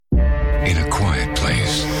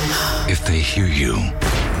They hear you.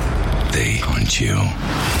 They hunt you.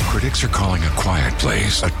 Critics are calling A Quiet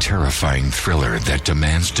Place a terrifying thriller that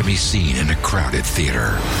demands to be seen in a crowded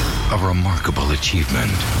theater. A remarkable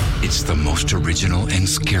achievement. It's the most original and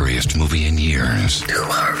scariest movie in years. Who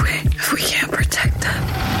are we if we can't protect them?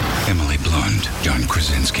 Emily Blunt, John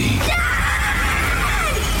Krasinski.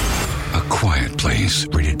 A Quiet Place,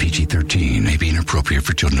 rated PG-13, may be inappropriate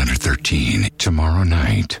for children under 13. Tomorrow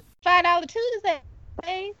night. $5 Tuesday.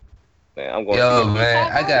 Man, I'm going. Yo,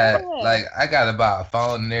 man, I got about a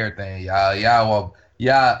phone and everything, y'all.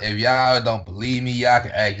 If y'all don't believe me, y'all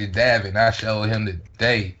can ask your dad, and I showed him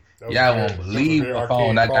today. Y'all won't believe the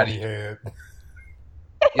phone I got.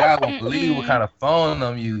 Y'all won't believe what kind of phone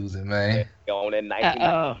I'm using, man. On that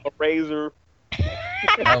 19 Razor.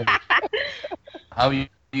 I'm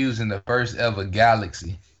using the first ever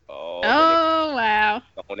Galaxy. Oh wow!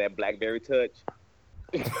 On that BlackBerry Touch.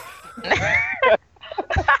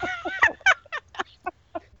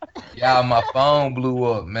 Y'all, my phone blew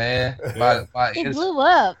up, man. It blew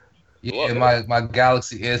up. Yeah, my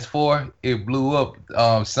Galaxy S4, it blew up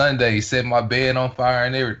Sunday, set my bed on fire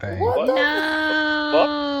and everything. What?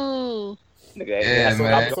 No. Yeah,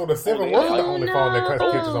 man. So the 7 wasn't the only phone that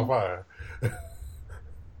catches on fire.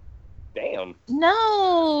 Damn.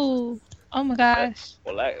 No. Oh my gosh.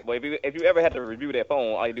 Well, if you ever had to review that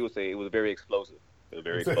phone, all you do is say it was very explosive. It was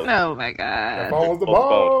very explosive. Oh my god. That phone was the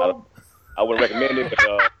bomb. I would recommend it,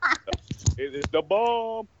 but it's the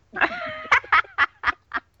bomb.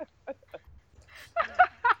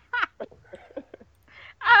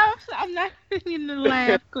 I'm not going to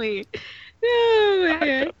laugh, Queen. Oh,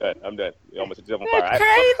 man. I'm done. You almost set yourself on That's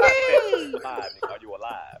fire. crazy. Alive, nigga. Are you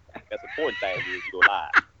alive? That's the important thing is you're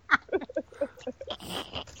alive.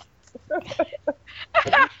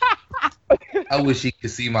 I wish you could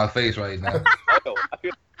see my face right now. I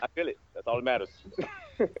feel it. That's all that matters.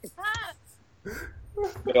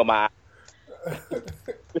 Feel my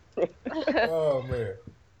Oh man!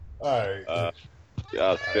 All right.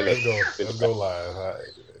 Let's go live. All right.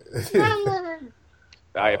 All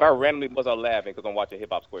right. If I randomly bust out laughing because I'm watching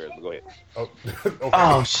Hip Hop Squares, go ahead. Okay.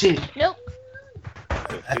 Oh shit! Nope.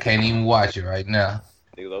 I can't even watch it right now.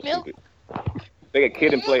 Niggas so stupid. They get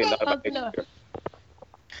Kid and Play. Not about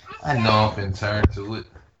I know I'm finna turn to it.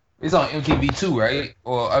 It's on MTV2, right?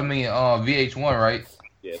 Or I mean, VH1, right?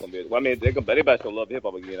 Yeah, it's gonna be. Well, I mean, they about to love hip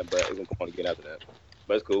hop again, but it's gonna come on again after that.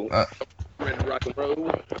 But it's cool. Ready to rock and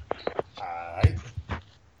roll. Alright.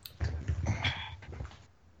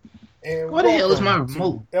 And what the hell is my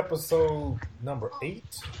remote? Episode number 8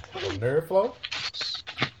 of NerdFlow.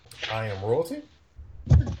 I am Royalty.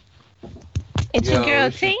 It's your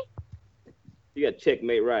girl T. You got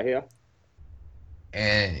Checkmate right here.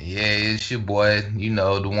 And yeah, it's your boy, you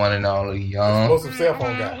know, the one and only Young. Explosive cell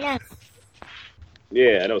phone guy.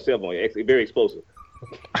 Yeah, I know, cell phone. Very explosive.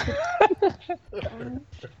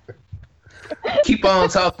 Keep on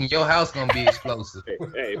talking. Your house gonna be explosive.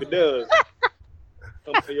 Hey, if it does,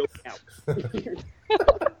 come to your house.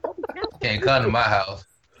 Can't come to my house.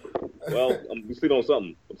 Well, I'm sleep on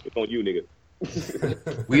something. I'm sleep on you, nigga.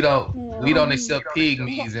 We don't accept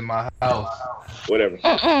pygmies in my house. Whatever.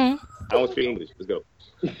 I don't speak English. Let's go.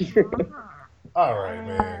 All right,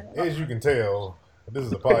 man. As you can tell, this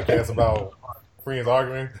is a podcast about friends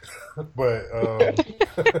arguing, but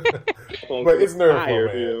it's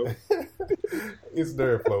NerdFlow, man. It's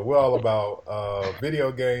NerdFlow. We're all about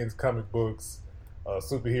video games, comic books,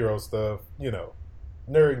 superhero stuff. You know,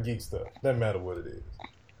 nerd and geek stuff. Doesn't matter what it is.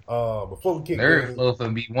 Before we kick NerdFlow for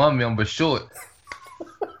be one member short.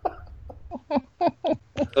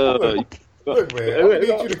 Look, man, I need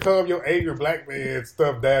you to calm your angry black man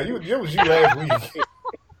stuff down. It was you last week.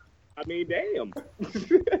 I mean, damn.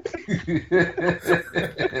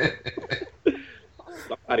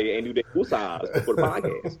 Somebody ain't do that size for the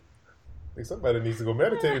podcast. I think somebody needs to go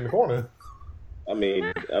meditate in the corner. I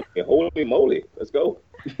mean, holy moly, let's go.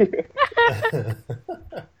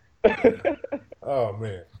 Oh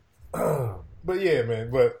man, but yeah, man.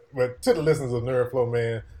 But to the listeners of NerdFlow,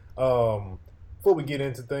 man. Before we get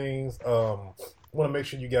into things, want to make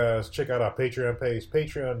sure you guys check out our Patreon page,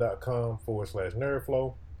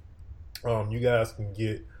 patreon.com/NerdFlow. You guys can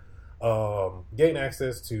gain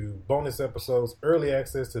access to bonus episodes, early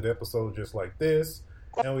access to the episode just like this,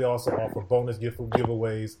 and we also offer bonus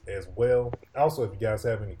giveaways as well. Also, if you guys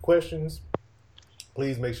have any questions,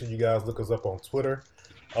 please make sure you guys look us up on Twitter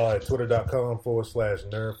at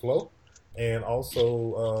twitter.com/NerdFlow. And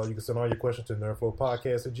also, you can send all your questions to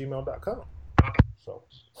nerdflowpodcast@gmail.com. So,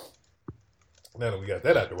 now that we got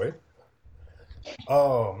that out the way.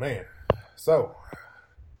 Oh, man. So,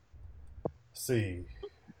 see,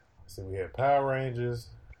 we had Power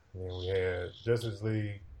Rangers, And then we had Justice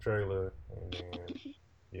League trailer, and then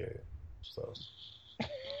yeah, so.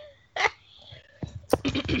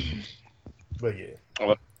 But yeah.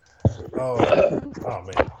 Oh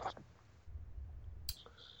man.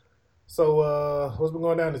 So what's been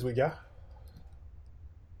going down this week, y'all?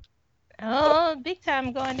 Oh, big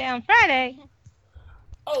time going down Friday.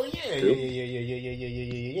 Oh yeah.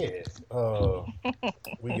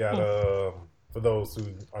 We got for those who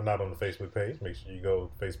are not on the Facebook page, make sure you go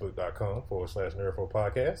to facebook.com/NerdFlow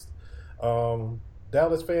podcast.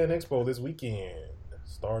 Dallas Fan Expo this weekend,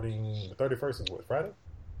 starting the 31st is what, Friday?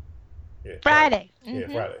 Yeah, Friday. Yeah,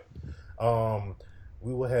 Friday.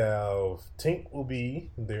 We will have Tink will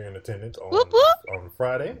be there in attendance on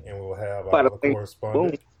Friday, and we will have our other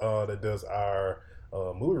correspondent that does our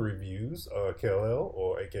movie reviews, KLL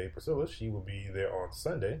or aka Priscilla. She will be there on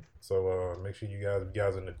Sunday. So make sure you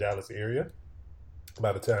guys are in the Dallas area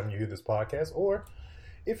by the time you hear this podcast, or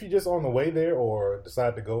if you're just on the way there or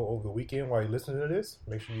decide to go over the weekend while you're listening to this,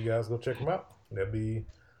 make sure you guys go check them out. They'll be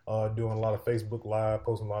doing a lot of Facebook Live,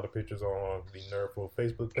 posting a lot of pictures on the NerdFlow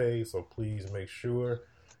Facebook page. So please make sure,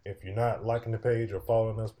 if you're not liking the page or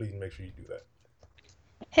following us, please make sure you do that.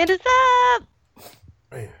 Hit us up.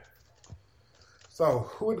 Man. So,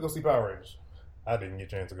 who went to go see Power Rangers? I didn't get a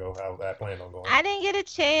chance to go. I planned on going. I didn't get a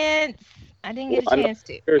chance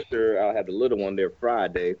to. Sure, I'll have the little one there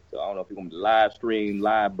Friday. So I don't know if you're going to live stream,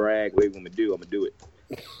 live brag, what you're going to do. I'm going to do it.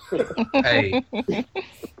 Hey,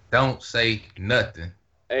 don't say nothing.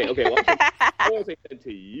 Hey, okay, well, I won't say nothing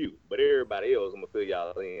to you, but everybody else, I'm going to fill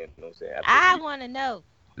y'all in. You know what I'm saying? I want to know.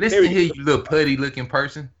 Listen here, you little putty-looking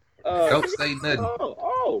person. Don't say nothing.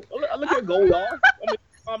 Look at Gold Dog.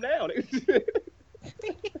 Calm down.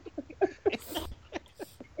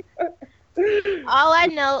 All I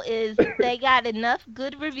know is they got enough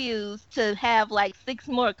good reviews to have like 6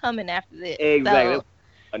 more coming after this. Exactly. So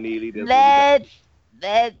I need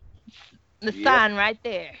that's the sign right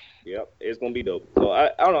there. Yep, it's gonna be dope. So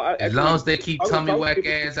I don't know. As long as they keep Tommy Whack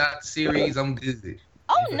ass out the series, I'm good.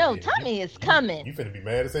 Oh no, Tommy is coming. You finna be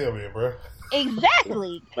mad as hell, man, bro.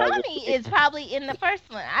 Exactly. Tommy is probably in the first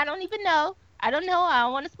one. I don't even know. I don't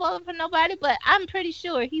want to spoil it for nobody, but I'm pretty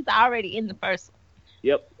sure he's already in the first one.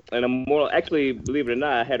 Yep. And I'm more actually, believe it or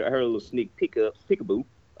not, I heard a little sneak peekaboo.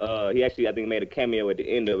 He actually, I think, made a cameo at the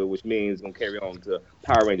end of it, which means it's gonna carry on to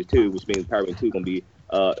Power Ranger 2, which means Power Ranger 2 gonna be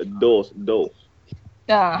dull.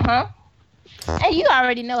 And you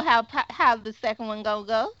already know how the second one gonna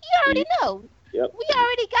go. You already know. Yep. We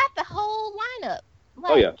already got the whole lineup.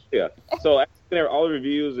 Oh yeah. So I've seen all the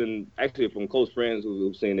reviews, and actually from close friends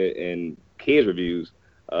who've seen it and kids reviews,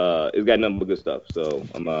 it's got nothing but good stuff. So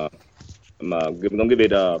I'm gonna give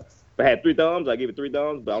it. If I had 3 thumbs, I give it 3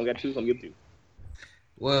 thumbs. But I don't got 2, so I'm gonna give it 2.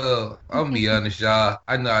 Well, I'm gonna be honest, y'all.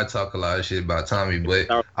 I know I talk a lot of shit about Tommy, but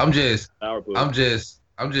I'm just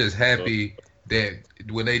happy that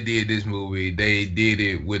when they did this movie, they did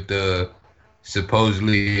it with the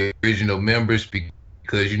supposedly original members,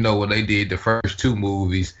 because when they did the first 2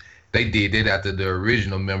 movies, they did it after the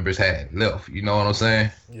original members had left. You know what I'm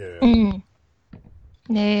saying? Yeah.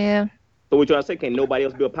 Yeah. So what you trying to say? Can nobody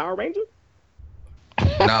else be a Power Ranger?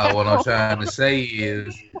 No, what I'm trying to say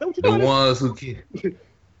is the ones who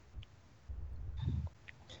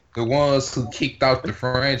kicked out the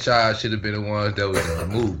franchise should have been the ones that was in the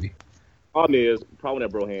movie. Problem with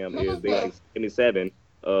Broham is they like 77,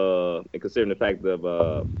 and considering the fact of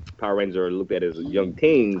Power Rangers are looked at as young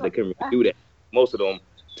teens, they couldn't really do that. Most of them,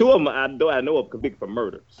 2 of them I know of convicted for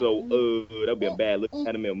murder, so that'd be a bad look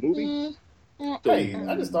at them in a movie. Hey,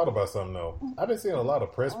 I just thought about something though. I've been seeing a lot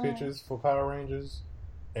of press pictures for Power Rangers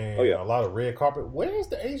and a lot of red carpet. Where's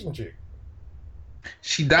the Asian chick?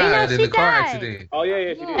 She died in the car accident. Oh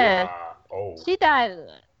yeah, she did. She died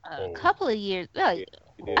a couple of years.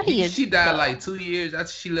 She died like 2 years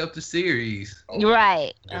after she left the series.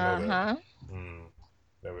 Right. That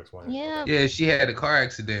would explain. Yeah, she had a car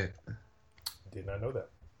accident. Did not know that.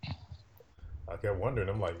 I kept wondering.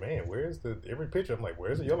 I'm like, man, where's every picture? I'm like,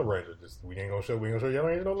 where's the Yellow Ranger? We ain't gonna show Yellow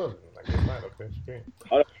Ranger no love. Like, it's fine, okay, she can't.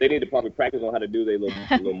 They need to probably practice on how to do their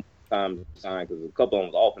little time sign, because a couple of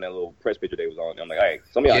them was off in that little press picture they was on. I'm like, hey,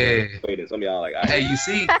 some of y'all waiting, some of y'all like, hey, you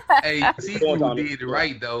see who did it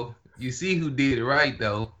right though. You see who did it right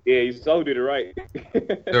though. Yeah, you saw who did it right.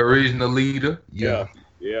 The original leader. Yeah.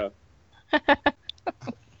 I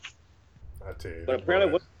tell you. But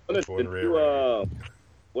apparently, was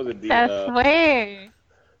it the? I swear.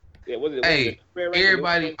 Yeah, was it? Hey,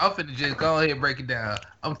 everybody, I'm finna just go ahead and break it down.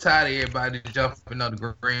 I'm tired of everybody jumping on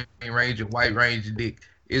the Green Ranger, White Ranger dick.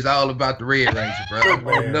 It's all about the Red Ranger,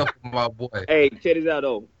 bro. Enough of my boy. Hey, check this out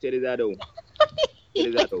though. Let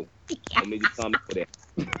me just comment for that.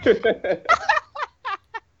 You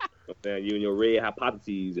and your red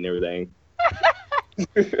hypotheses and everything.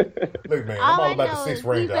 Look, man, I'm all about the Sixth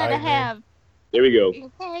Ranger. There we go.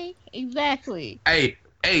 Okay, exactly. Hey,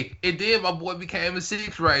 and then my boy became a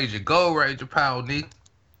Sixth Ranger, Gold Ranger power, Nick.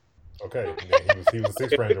 Okay, yeah, he was a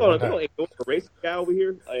Sixth Ranger. We're gonna ignore the race guy over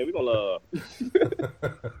here. We're gonna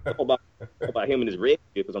talk about him and his red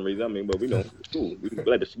shit for some reason. I mean, but we know, cool. We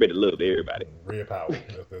like to spread the love to everybody. Red power.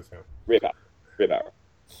 That's him. Red power.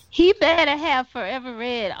 He better have Forever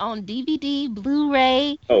Red on DVD,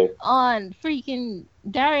 Blu-ray, on freaking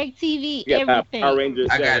DirecTV, everything. Power Rangers.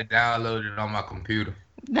 I got it downloaded on my computer.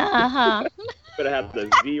 Uh-huh. Better have the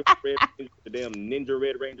Zero Red Ranger, the damn Ninja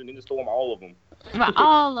Red Ranger, Ninja Storm, all of them.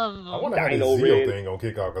 All of them. I wonder how the Zeo thing gonna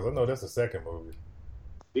kick off, because I know that's the second movie.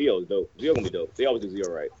 Zeo's dope. Zeo gonna be dope. They always do Zeo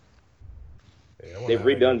right. Yeah, they've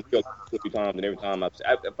redone Zeo a few times, and every time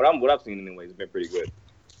what I've seen anyway, it's been pretty good.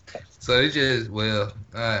 So it's just,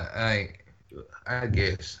 I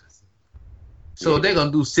guess. So if they're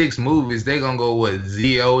gonna do 6 movies, they're gonna go with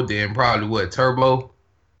Zeo, then probably Turbo.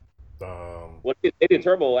 Well, they did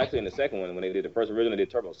Turbo actually in the second one when they did the first original. They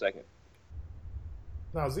did Turbo second.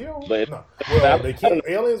 No, Zeo. But, no. Well, they can't.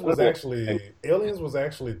 Aliens was actually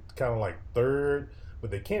kind of like third,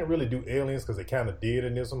 but they can't really do Aliens because they kind of did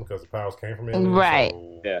in this one because the powers came from Aliens. Right.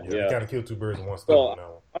 So, yeah. They kind of killed 2 birds with one So, stone.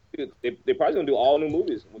 Now. they probably gonna do all new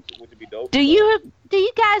movies, which would be dope. Do you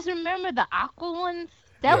guys remember the Aqua ones?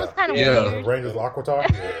 That was kind of weird. Rangers Aquatar.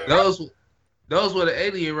 Yeah. Those were the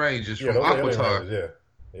Alien Rangers from Aquatar.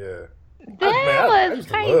 Yeah. I used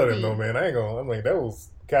to love them though, man. I mean, that was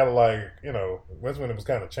kind of like, that's when it was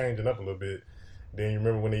kind of changing up a little bit. Then you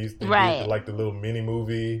remember when they used to do like the little mini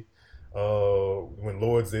movie, when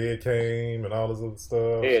Lord Zed came and all this other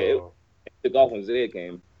stuff. Yeah, it took off when Zed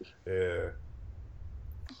came. Yeah.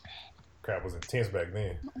 Crap was intense back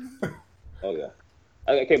then. Oh yeah.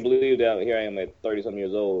 I can't believe that here I am at 30-something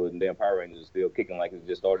years old and damn Power Rangers is still kicking like it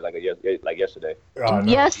just started like yesterday.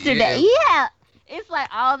 Yesterday, yeah. It's like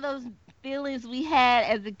all those feelings we had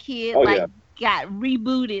as a kid got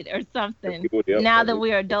rebooted or something. Now that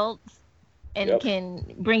we're adults and can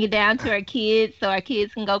bring it down to our kids so our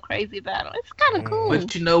kids can go crazy about it. It's kind of cool.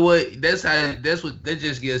 But you know what? That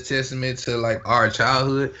just gives testament to like our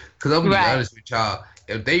childhood. Because I'm gonna be honest with y'all,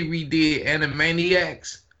 if they redid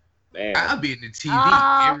Animaniacs, I'll be in the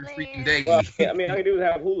TV every freaking day. Well, I mean, all you do is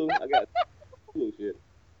have Hulu. I got Hulu shit.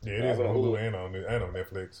 Yeah, it is on Hulu and on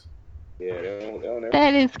Netflix. Yeah, they don't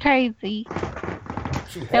that is crazy.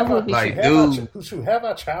 Half our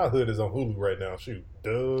childhood is on Hulu right now. Shoot,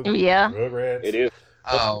 Doug. Yeah. Rugrats. It is.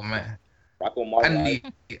 Oh man. I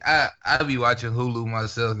be watching Hulu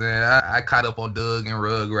myself, man. I caught up on Doug and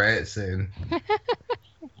Rugrats and.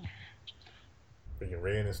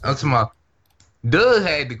 I'm talking about. Doug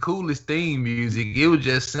had the coolest theme music. It was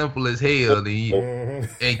just simple as hell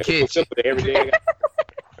and catchy. Every day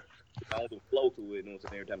I don't do flow to it.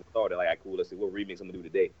 Every time it started, like, cool, let's see what remix I'm going to do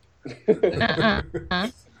today.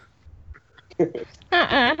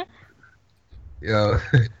 Yo,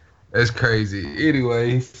 that's crazy.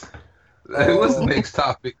 Anyways, what's the next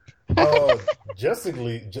topic? Justice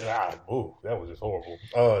League. That was just horrible.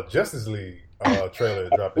 Justice League trailer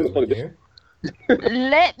dropped this weekend.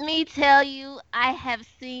 Let me tell you, I have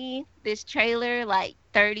seen this trailer like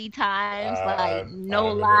 30 times.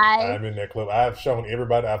 No lie. I'm in that club. I've shown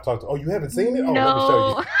everybody I've talked to. Oh, you haven't seen it? Oh, no. Let me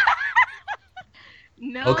show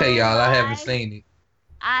you. No. Okay, y'all, I haven't seen it.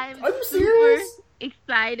 Are you serious?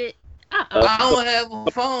 Excited. I don't have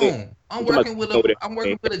a phone. I'm working with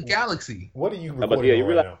a Galaxy. What are you recording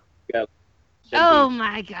on right now? Oh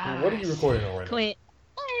my God. What are you recording on right now? Clint.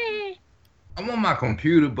 I'm on my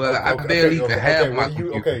computer, but I barely even have my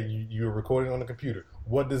computer. Okay, you're recording on the computer.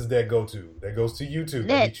 What does that go to? That goes to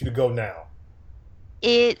YouTube. I need you to go now.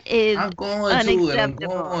 It is I'm going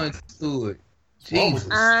to it. Jesus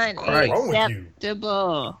Christ.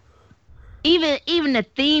 Unacceptable. Even the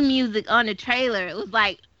theme music on the trailer, it was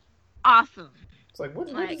like awesome. It's like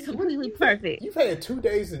completely perfect. You've had 2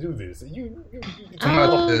 days to do this.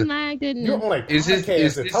 Oh my goodness! You're on a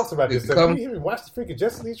podcast that talks about this stuff. You hear me watch the freaking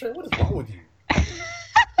Justice League trailer? What is wrong with you?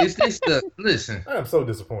 Is this the listen? I am so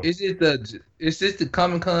disappointed. Is this the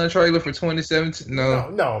Comic-Con trailer for 2017?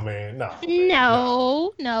 No, man, no.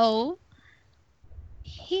 No.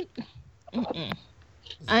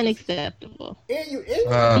 Unacceptable. And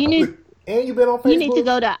you've been on Facebook. You need to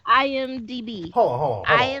go to IMDb. Hold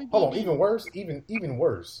on. Even worse. You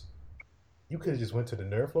could have just went to the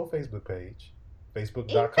NerdFlow Facebook page,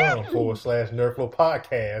 facebook.com/NerdFlow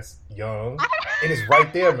podcast, young, and it's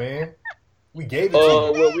right there, man. We gave it to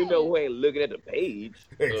you. Well, we know who ain't looking at the page.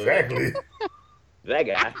 Exactly. That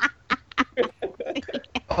guy.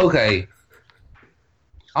 Okay.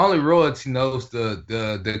 Only royalty knows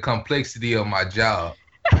the complexity of my job.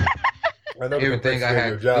 I know everything I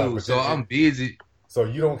had to do. So I'm busy. So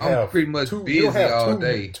you don't I'm have pretty much busy all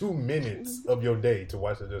day. 2 minutes of your day to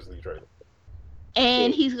watch the Justice League trailer.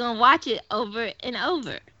 And he's gonna watch it over and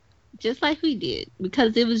over, just like we did,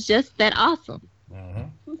 because it was just that awesome.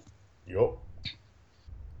 Mm-hmm. Yup.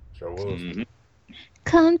 Sure was. Mm-hmm.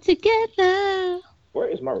 Come together. Where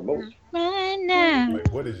is my remote? Right now. Like,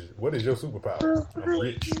 what is your superpower? I'm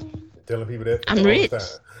rich. Telling people that I'm all rich. the time.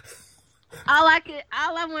 All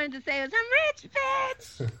I wanted to say was I'm rich,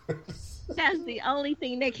 bitch. That's the only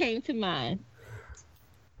thing that came to mind.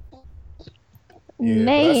 Yeah,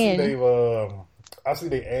 Man. I see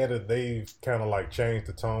they've kind of like changed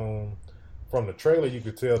the tone. From the trailer, you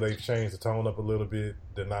could tell they've changed the tone up a little bit.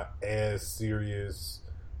 They're not as serious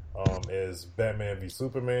as Batman v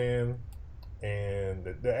Superman. And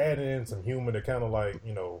they're adding in some humor. They're kind of like,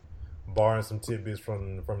 borrowing some tidbits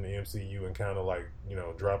from the MCU and kind of like,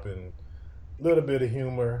 dropping a little bit of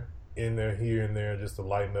humor in there, here and there, just to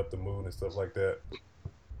lighten up the mood and stuff like that.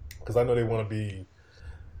 Because I know they want to be,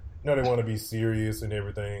 serious and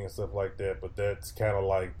everything and stuff like that. But that's kind of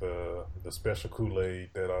like the special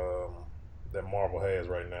Kool-Aid that Marvel has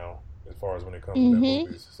right now, as far as when it comes to their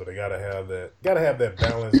movies. So they gotta have that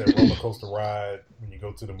balance, that roller coaster ride when you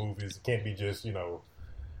go to the movies. It can't be just,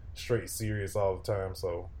 straight serious all the time.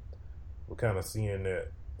 So we're kind of seeing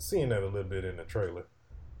that a little bit in the trailer.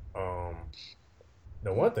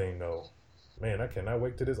 The one thing though, man, I cannot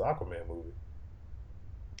wait to this Aquaman movie.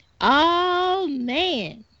 Oh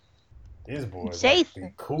man, this boy is like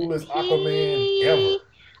the coolest Aquaman ever.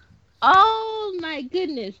 Oh my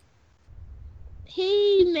goodness,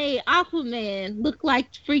 he made Aquaman look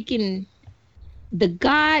like freaking the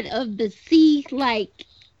god of the sea, like,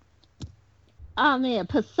 oh man,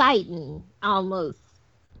 Poseidon almost.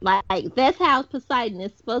 Like that's how Poseidon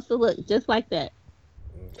is supposed to look, just like that.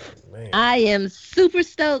 Man. I am super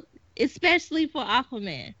stoked, especially for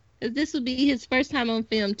Aquaman, because this will be his first time on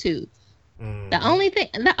film too. Mm-hmm. The only thing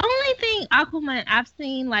Aquaman I've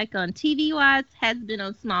seen like on TV wise has been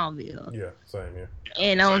on Smallville. Yeah, same here.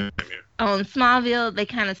 And on Smallville, they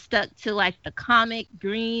kind of stuck to like the comic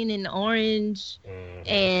green and orange,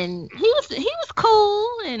 and he was cool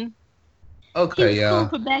and cool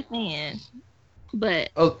for back then.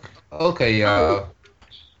 But okay, y'all.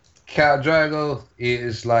 Khal Drogo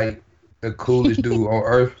is like the coolest dude on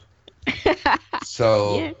earth.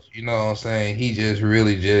 So, yeah. You know what I'm saying? He just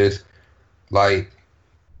really just like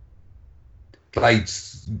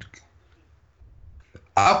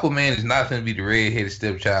Aquaman is not going to be the red-headed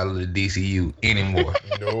stepchild of the DCU anymore.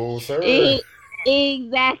 No, sir.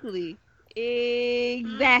 Exactly. This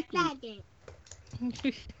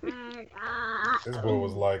boy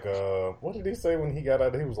was like, what did he say when he got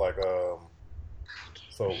out? He was like,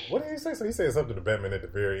 so what did he say? So he said something to Batman at the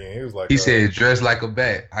very end. He was like, he said, "Dress like a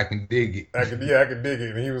bat. I can dig it." I can dig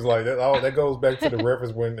it. And he was like, that goes back to the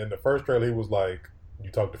reference when in the first trailer he was like,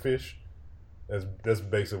 "You talk to fish." That's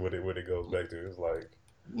basically what it goes back to. It's like,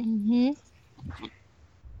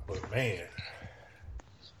 but man,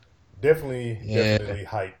 definitely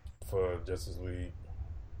hype for Justice League.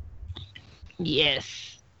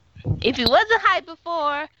 Yes. If it wasn't hype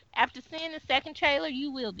before, after seeing the second trailer,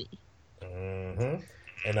 you will be. Mm-hmm.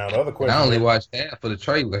 And now the other question, I only watched that for the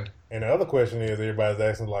trailer. And the other question is, everybody's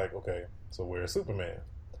asking like, okay, so where's Superman?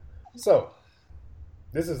 So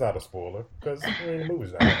this is not a spoiler because the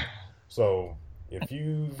movie's not out. So if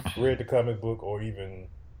you've read the comic book or even,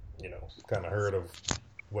 kind of heard of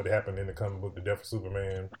what happened in the comic book, The Death of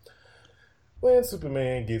Superman, when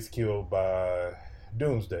Superman gets killed by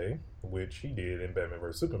Doomsday, which he did in Batman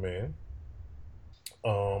vs Superman,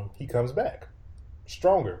 he comes back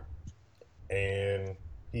stronger, and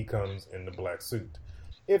he comes in the black suit.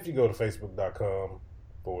 If you go to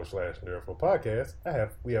facebook.com/NerdFlow podcast,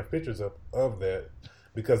 we have pictures of that,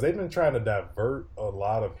 because they've been trying to divert a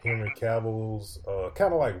lot of Henry Cavill's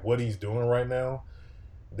kind of like what he's doing right now.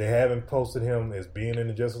 They haven't posted him as being in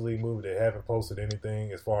the Justice League movie. They haven't posted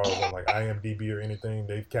anything as far as on like IMDb or anything.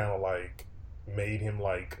 They've kind of like made him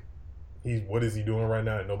like what is he doing right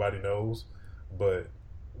now and nobody knows. But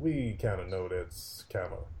we kind of know that's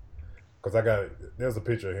kind of, because there's a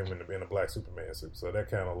picture of him in a black Superman suit, so that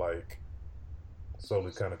kind of like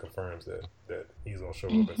slowly kind of confirms that he's gonna show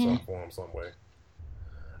up in some form, some way.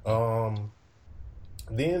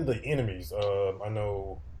 Then the enemies. I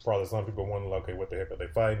know probably some people wonder, okay, what the heck are they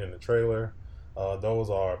fighting in the trailer? Those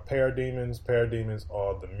are parademons. Parademons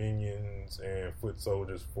are the minions and foot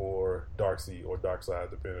soldiers for Darkseid or Darkseid,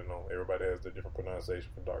 depending on, everybody has the different pronunciation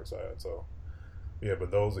for Darkseid. So yeah, but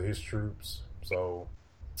those are his troops. So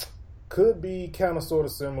could be kind of sort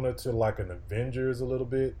of similar to like an Avengers a little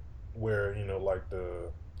bit, where like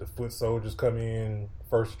the foot soldiers come in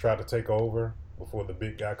first to try to take over before the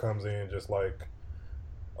big guy comes in, just like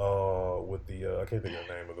with the I can't think of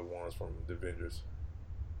the name of the ones from the Avengers.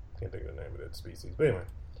 Can't think of the name of that species. But anyway,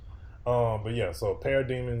 but yeah, so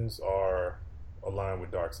parademons are aligned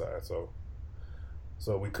with Darkseid, so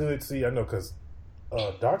we could see. I know because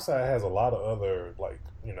Darkseid has a lot of other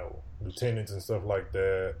lieutenants and stuff like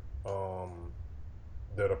that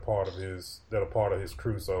that are part of his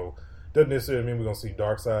crew. So doesn't necessarily mean we're gonna see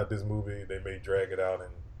Darkseid this movie. They may drag it out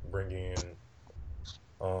and bring in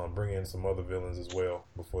some other villains as well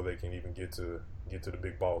before they can even get to the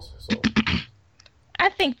big boss. So I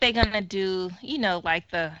think they're gonna do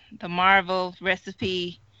like the Marvel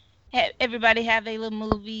recipe. Everybody have a little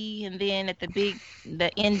movie, and then at the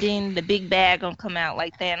ending, the big bag gonna come out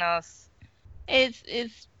like Thanos.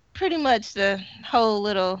 It's pretty much the whole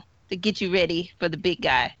little to get you ready for the big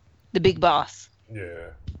guy, the big boss.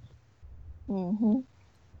 Yeah. Mhm.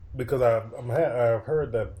 Because I've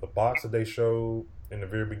heard that the box that they showed in the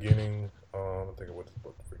very beginning, I think of what the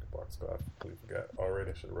freaking box called. I completely forgot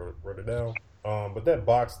already. I should have wrote it down. But that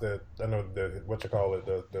box that I know that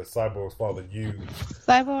the Cyborg's father used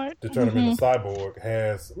Cyborg to turn him into Cyborg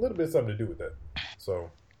has a little bit something to do with that. So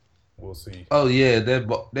we'll see. Oh yeah,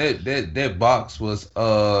 that box was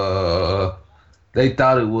they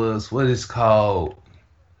thought it was what it's called.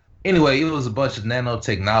 Anyway, it was a bunch of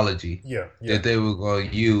nanotechnology that they were going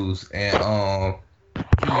to use, and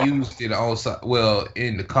he used it on. Well,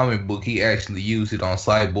 in the comic book, he actually used it on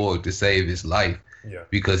Cyborg to save his life. Yeah.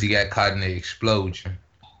 Because he got caught in the explosion.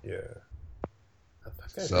 Yeah.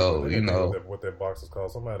 So what that box is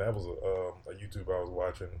called. Somebody that was a YouTuber I was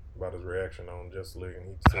watching about his reaction on Justice League, and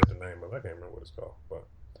he said the name, but I can't remember what it's called. But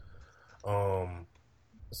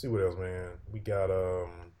let's see what else, man. We got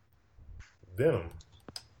Venom.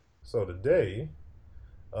 So today,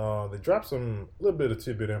 they dropped some little bit of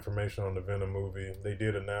tidbit information on the Venom movie. They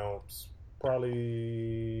did announce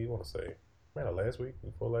probably, I want to say, last week,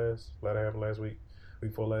 before last, latter half of last week,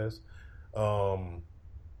 week before last.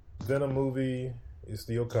 Venom movie is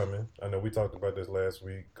still coming. I know we talked about this last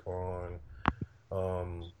week on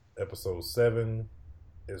episode 7,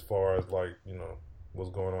 as far as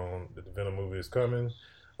what's going on. The Venom movie is coming.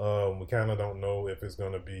 We kind of don't know if it's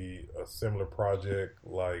going to be a similar project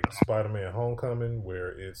like Spider-Man Homecoming, where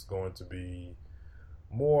it's going to be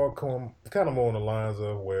more on the lines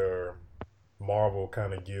of where Marvel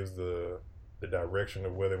kind of gives the direction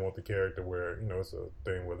of where they want the character, where it's a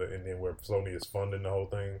thing where where Sony is funding the whole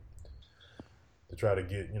thing to try to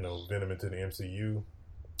get Venom into the MCU,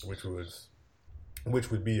 which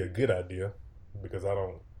would be a good idea, because I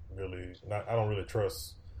don't really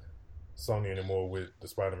trust Sony anymore with the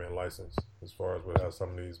Spider-Man license, as far as how some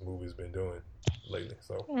of these movies been doing lately.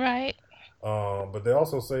 So right. But they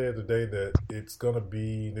also said today that they're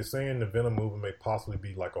saying the Venom movie may possibly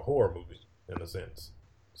be like a horror movie in a sense.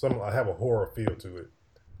 I have a horror feel to it.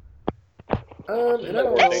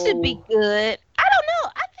 That should be good. I don't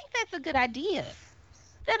know. I think that's a good idea.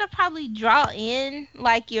 That'll probably draw in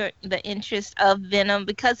the interest of Venom,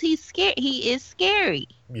 because he's scared. He is scary.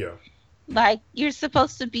 Yeah. Like, you're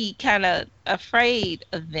supposed to be kind of afraid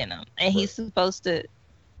of Venom, and he's supposed to,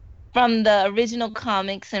 from the original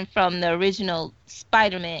comics and from the original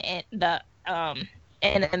Spider-Man and the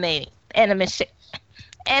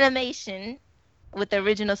animation with the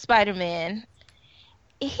original Spider-Man,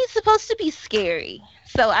 he's supposed to be scary.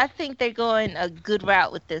 So I think they're going a good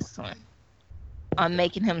route with this one on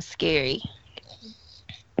making him scary.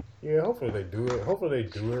 Yeah, hopefully they do it. Hopefully they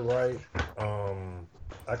do it right.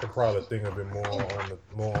 I could probably think of it more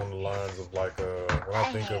on the lines of when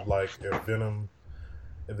I think of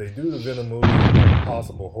if they do the Venom movie, a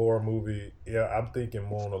possible horror movie. Yeah, I'm thinking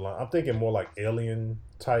more on the line. I'm thinking more like Alien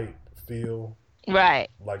type feel.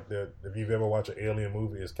 Right. Like that. If you've ever watched an Alien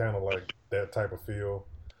movie, it's kind of like that type of feel.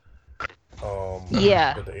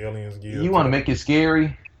 That the aliens give. You want to make it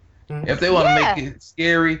scary? Mm-hmm. If they want to make it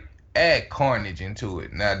scary, add Carnage into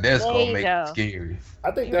it. Now that's gonna make it scary.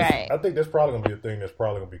 I think that's probably gonna be a thing that's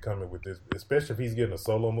probably gonna be coming with this, especially if he's getting a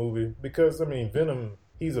solo movie. Because Venom,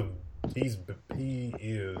 he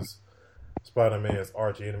is Spider-Man's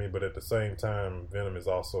arch enemy, but at the same time, Venom is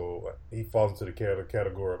also, he falls into the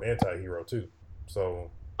category of anti-hero too. So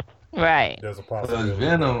there's a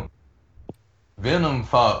possibility. Venom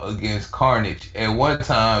fought against Carnage. At one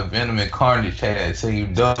time, Venom and Carnage had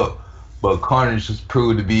teamed up, but Carnage was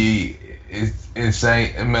proved to be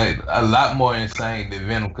insane. I mean, a lot more insane than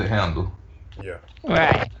Venom could handle. Yeah.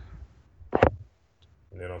 Right.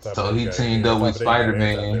 And then on top so of he teamed up with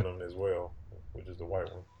Spider-Man. Venom as well, which is the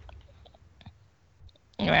white one.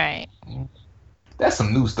 Right. That's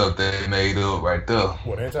some new stuff they made up right there.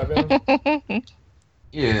 What, anti-venom?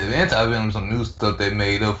 Yeah, anti-venom, some new stuff they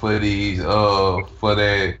made up for these, for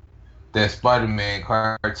that Spider-Man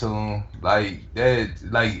cartoon. Like that,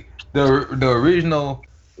 like the original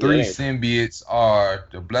three symbiotes are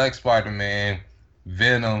the Black Spider-Man,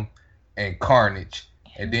 Venom, and Carnage.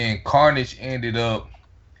 And then Carnage ended up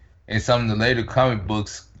in some of the later comic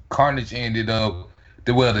books. Carnage ended up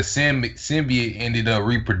the symbiote ended up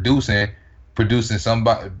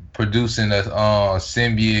producing a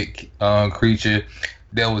symbiote creature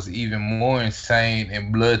that was even more insane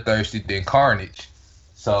and bloodthirsty than Carnage.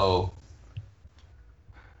 So,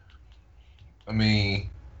 I mean,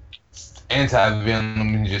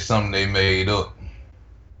 anti-venom is just something they made up.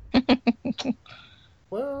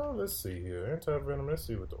 Well, let's see here. Anti-venom. Let's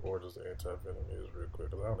see what the origins of anti-venom is real quick.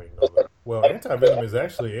 I don't even know that. Well, anti-venom is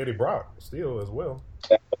actually Eddie Brock still as well.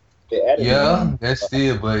 Yeah, that's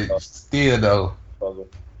still, but still though.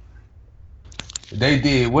 They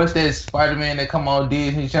did. What's that Spider-Man that come on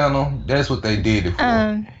Disney Channel? That's what they did it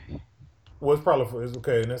for. Well, it's probably for, it's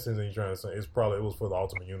okay. In that sense, you're trying to say it was for the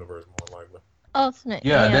Ultimate Universe more likely. Ultimate.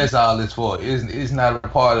 Yeah, that's all it's for. It's not a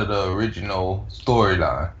part of the original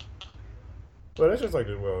storyline. Well, that's just like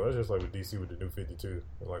with DC with the New 52.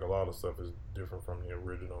 Like a lot of stuff is different from the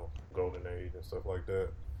original Golden Age and stuff like that.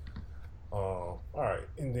 All right,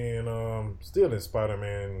 and then still in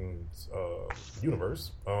Spider-Man's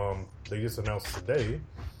universe, they just announced today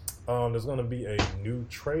there's going to be a new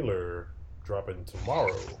trailer dropping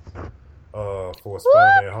tomorrow for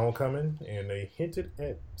Spider-Man Homecoming, and they hinted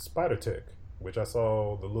at Spider-Tech, which I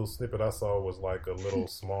saw. The little snippet I saw was like a little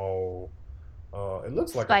small. It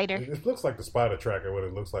looks like spider. It looks like the Spider Tracker. What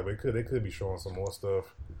it looks like, but they could be showing some more stuff,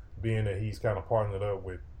 being that he's kind of partnered up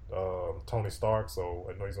with Tony Stark. So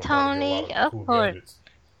I know he's gonna get a lot of cool gadgets.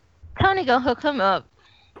 Tony gonna hook him up.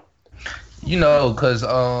 You know, cause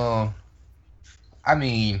I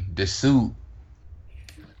mean the suit.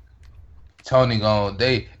 Tony gonna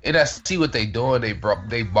I see what they doing. They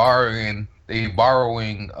borrowing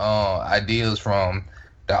ideas from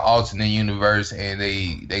the alternate universe, and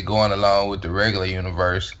they going along with the regular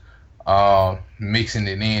universe, mixing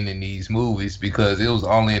it in these movies, because it was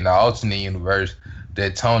only in the alternate universe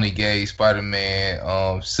that Tony gave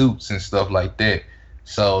Spider-Man suits and stuff like that.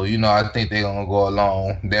 So, you know, I think they're gonna go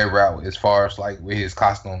along their route as far as like with his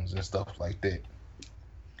costumes and stuff like that.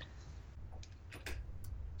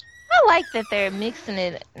 I like that they're mixing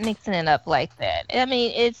it up like that. I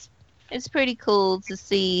mean, it's pretty cool to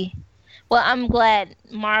see. Well, I'm glad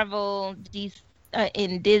Marvel,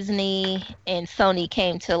 and Disney and Sony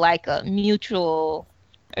came to like a mutual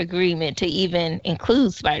agreement to even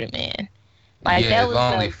include Spider-Man. Like, yeah, as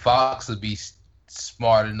long as Fox would be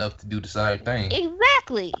smart enough to do the same thing.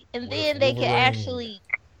 Exactly, and then they can actually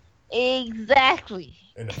exactly.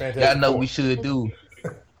 Y'all know we should do.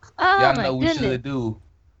 Y'all know we should do.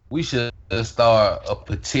 We should start a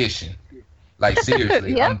petition. Like,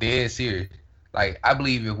 seriously, yep. I'm dead serious. Like, I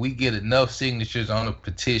believe if we get enough signatures on a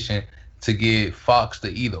petition to get Fox to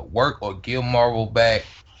either work or give Marvel back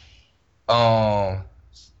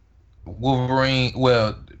Wolverine,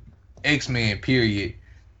 well, X-Men, period,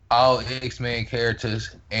 all X-Men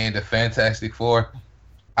characters and the Fantastic Four,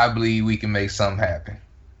 I believe we can make something happen.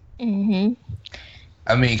 Mm-hmm.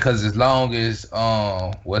 I mean, because as long as,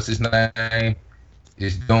 what's his name,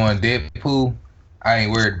 is doing Deadpool, I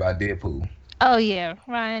ain't worried about Deadpool. Oh yeah,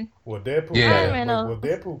 Ryan. Well,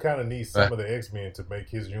 Deadpool kind of needs some of the X-Men to make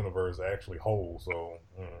his universe actually whole. So,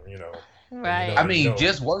 you know, right? I mean,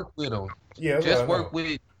 just work with them. Yeah, just work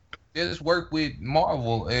with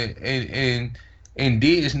Marvel and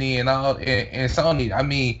Disney and all and Sony. I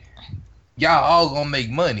mean, y'all all gonna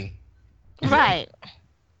make money, right?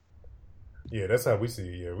 Yeah, that's how we see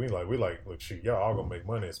it. Yeah, we like, look, shoot, y'all all gonna make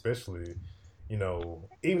money, especially, you know,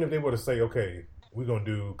 even if they were to say, okay, we're going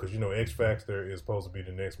to do, because, you know, X Factor is supposed to be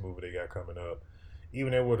the next movie they got coming up.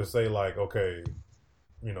 Even if they were to say, like, okay,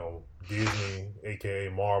 you know, Disney,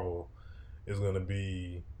 a.k.a. Marvel, is going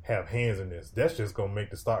to have hands in this. That's just going to make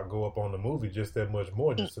the stock go up on the movie just that much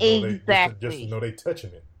more, just to know they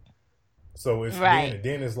touching it. So it's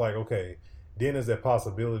then it's like, okay, then there's that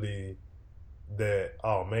possibility that,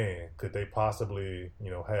 oh man, could they possibly, you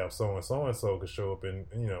know, have so and so could show up in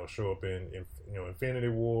Infinity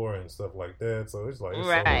War and stuff like that. So it's like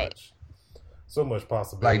so much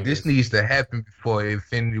possibility. Like, this needs to happen before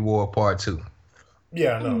Infinity War Part 2.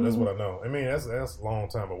 Yeah, I know. That's what I know. I mean, that's a long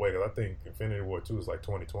time away, because I think Infinity War 2 is like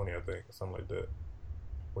 2020, I think, something like that.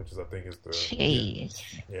 Which is, I think, is the jeez.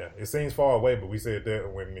 Yeah, it seems far away, but we said that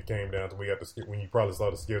when it came down to when you probably saw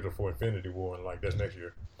the schedule for Infinity War, and like that's next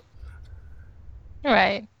year.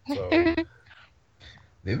 Right. So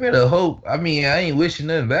they better hope. I mean, I ain't wishing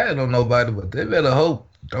nothing bad on nobody, but they better hope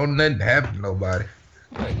don't nothing happen to nobody.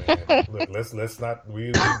 hey man, look, let's not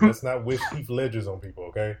wish Heath Ledgers on people,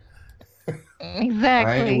 okay? Exactly.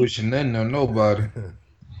 I ain't wishing nothing on nobody.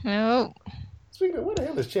 Nope. Speaking of, where the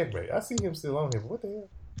hell is Checkmate? I see him still on here, but what the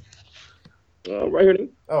hell? Right here.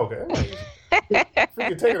 Oh, okay.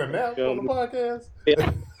 Freaking taking a nap on the podcast.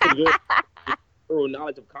 Yeah.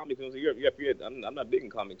 Knowledge of comics. I'm not big in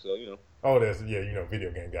comics, so you know. Oh, that's video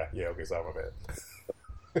game guy. Yeah, okay, sorry, my bad.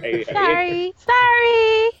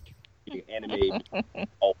 Sorry. Anime.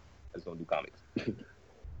 Oh, I just don't do comics.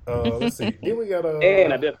 Let's see. Then we got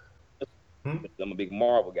and I'm a big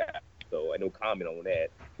Marvel guy, so I no comment on that.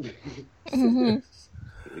 Mm-hmm.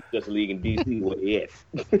 Just League in DC, well, yes.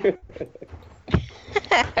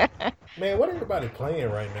 Man, what everybody playing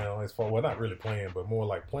right now? As far, well, not really playing, but more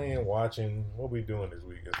like playing, watching. What we doing this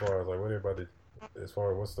week? As far as like what everybody, as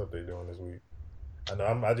far as what stuff they doing this week. I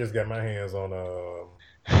know I just got my hands on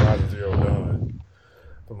Horizon Zero Dawn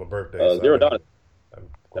for my birthday. Zero Dawn. I'm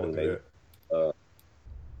going to that.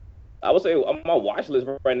 I would say on my watch list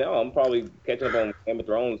right now, I'm probably catching up on Game of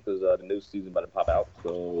Thrones because the new season about to pop out.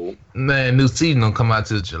 So man, new season don't come out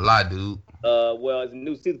till July, dude. Well, it's a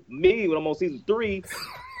new season for me when I'm on season 3.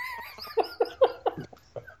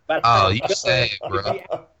 Oh, you sad, bro.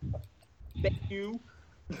 Thank you.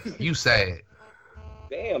 You sad.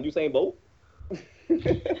 Damn, you saying both?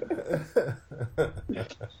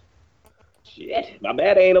 Shit, my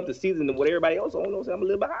bad. I ain't up to season with everybody else. I don't know, so I'm a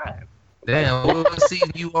little behind. Damn, what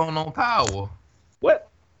season you on Power? What?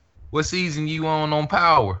 What season you on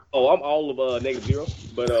Power? Oh, I'm all of Negative Zero,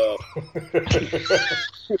 but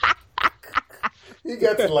you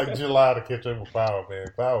got to like July to catch up with Power,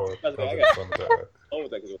 man. Power. I got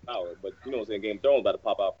almost like it's Power, but you know what I'm saying. Game of Thrones about to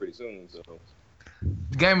pop out pretty soon, so.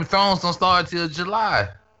 Game of Thrones don't start till July.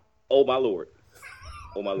 Oh my lord.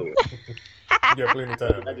 Oh my lord. You got plenty of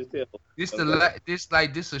time. I just tell. This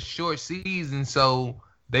a short season, so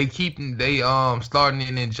they starting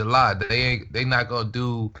it in July. They not gonna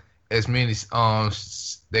do as many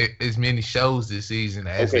shows this season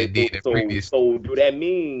as they did in previous. So do that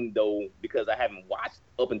mean though, because I haven't watched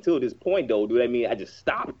up until this point though, do that mean I just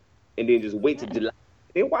stop and then just wait till July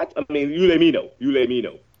and watch? I mean, you let me know.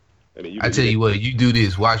 I mean, I tell you what, you do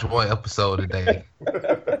this. Watch one episode a day.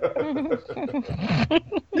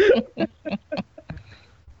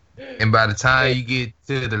 And by the time you get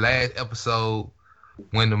to the last episode,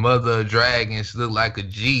 when the mother of dragons look like a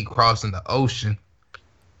G crossing the ocean,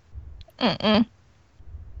 then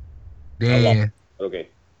okay.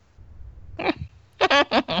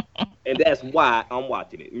 And that's why I'm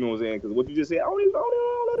watching it. You know what I'm saying? Because what you just said, I don't even know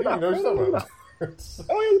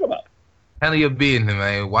about. Handle your business,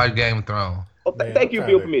 man. Watch Game of Thrones. Oh, thank you for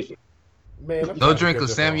your permission. Man, no drink of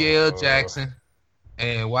Samuel L. Jackson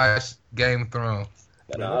and watch Game of Thrones.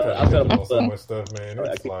 Man, I'm trying to so much stuff, man.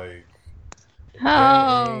 It's like,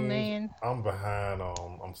 man, I'm behind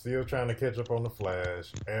on. I'm still trying to catch up on the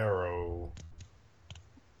Flash, Arrow.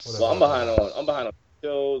 So I'm behind on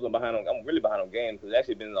shows. I'm really behind on games because there's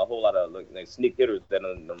actually been a whole lot of like sneak hitters that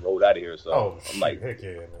rolled out of here. So I'm like, heck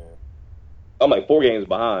yeah, man. I'm like 4 games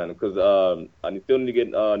behind because I still need to get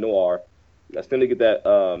Noir. I still need to get that.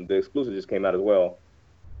 The exclusive just came out as well.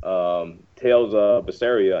 Tales of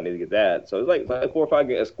Berseria, I need to get that. So it's like 4 or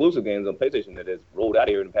 5 exclusive games on PlayStation that has rolled out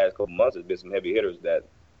here in the past couple months. There's been some heavy hitters that,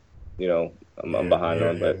 you know, I'm behind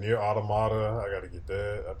on. But Nier Automata, I got to get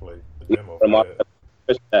that. I played the demo for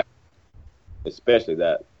that. Especially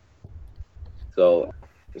that. So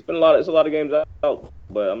it's been a lot of games out,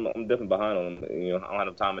 but I'm definitely behind on them. You know, I don't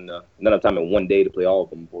have time not enough time in one day to play all of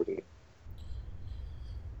them, unfortunately.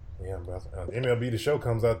 Yeah, MLB The Show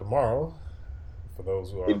comes out tomorrow. For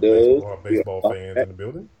those who are baseball fans in the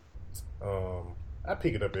building, I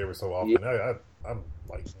pick it up every so often. Yeah. I'm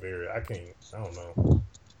like I don't know.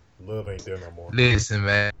 Love ain't there no more. Listen,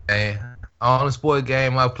 man. Only sport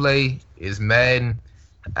game I play is Madden.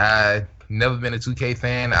 I never been a 2K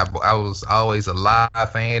fan. I was always a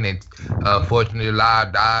Live fan, and fortunately,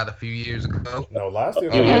 Live died a few years ago. No, Live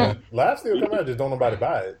still come out. Live still come out. Just don't nobody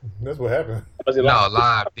buy it. That's what happened. No,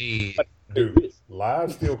 Live did. Dude,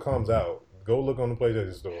 Live still comes out. Go look on the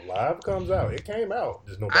PlayStation Store. Live comes out. It came out.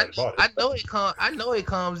 Just nobody bought it. I know it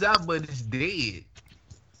comes out, but it's dead.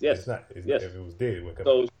 Yes. It's not. If it was dead, it wouldn't come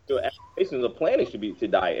out. So applications of planning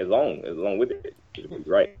should die along with it.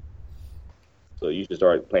 Right. So you should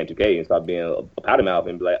start playing 2K and stop being a powder mouth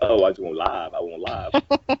and be like, oh, I just want Live. I want Live.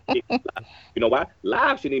 You know why?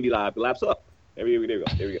 Live shouldn't even be Live. Live sucks. There we go.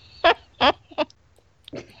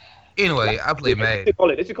 Anyway, I play Madden.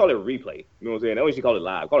 They should call it replay. You know what I'm saying? They should call it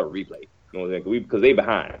Live. Call it replay. You know what I'm saying? Because they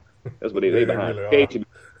behind. That's what they behind. Really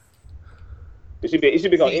it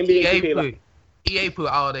should be called NBA 2K. EA put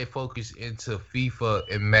all their focus into FIFA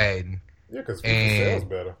and Madden. Yeah, because FIFA sells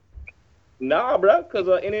better. Nah, bro, because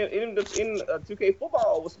in 2K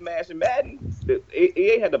football was smashing Madden.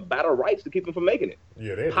 EA had the battle rights to keep them from making it.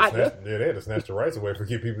 Yeah, they had to snatch the rights away for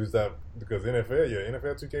keep people to stop because NFL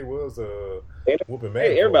 2K was whooping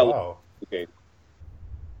Madden for a while. Okay.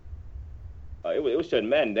 It was shutting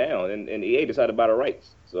Madden down, and EA decided to buy the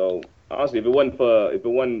rights. So honestly, if it wasn't for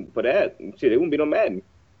that, shit, it wouldn't be no Madden.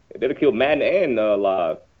 They'd have killed Madden and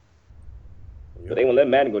Live. Yep. But they won't let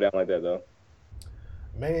Madden go down like that though.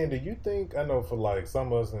 Man, do you think, I know for like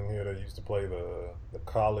some of us in here that used to play the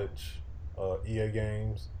college EA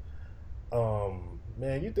games,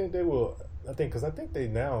 man, you think they will, I think they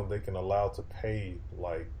can allow to pay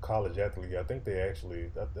like college athletes. I think they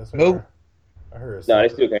actually, that's what nope. I heard. No, they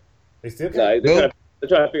still can't. They still can't? They're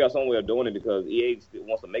trying to figure out some way of doing it because EA still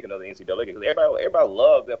wants to make another NCAA game. Because everybody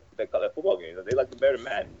loves that football game. They like the better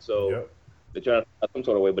Madden. So they're trying to find some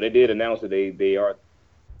sort of way. But they did announce that they are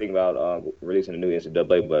thinking about releasing a new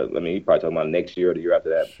NCAA, but I mean, he's probably talking about next year or the year after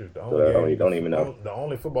that. Shoot, don't even know. The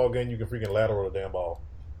only football game you can freaking lateral a damn ball.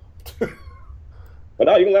 But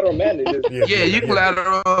no, you can lateral Madden. You can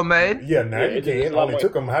lateral Madden. Yeah, now you can. It only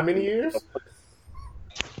took them how many years?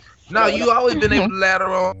 No, you always been able to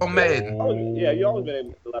lateral on Madden. Yeah, you always been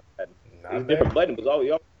able to lateral Madden. It's different button, but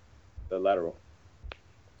always the lateral.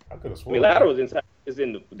 I could have sworn. I mean, lateral is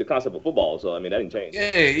in the concept of football, so I mean that didn't change.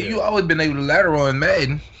 Yeah, you always been able to lateral in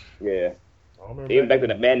Madden. Yeah, even back to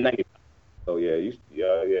the Madden 90. So yeah,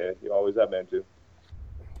 you always have Madden too.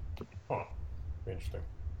 Huh. Interesting.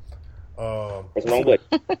 What's wrong with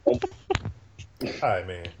it? All right,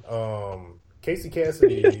 man. Casey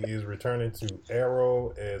Cassidy is returning to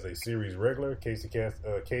Arrow as a series regular.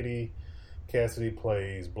 Katie Cassidy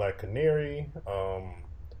plays Black Canary.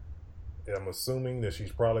 I'm assuming that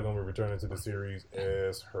she's probably going to be returning to the series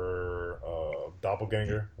as her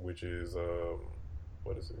doppelganger, which is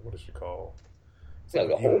what is it? What is she called? It's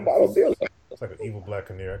like a whole bottle of beer. It's like an evil Black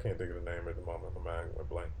Canary. I can't think of the name at the moment. My mind went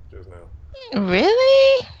blank just now.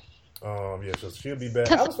 Really? Yeah, so she'll be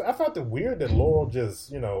back. I felt it weird that Laurel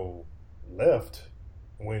just, left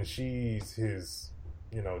when she's his,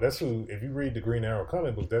 that's who, if you read the Green Arrow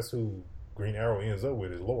comic book, that's who Green Arrow ends up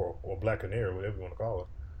with is Laurel, or Black Canary, whatever you want to call her.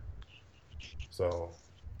 So,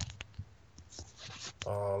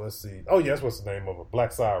 let's see. Oh, yes, what's the name of it?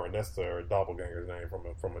 Black Siren. That's her doppelganger's name from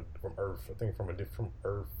Earth. I think from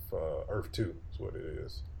Earth 2 is what it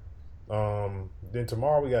is. Then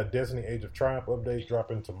tomorrow we got Destiny Age of Triumph updates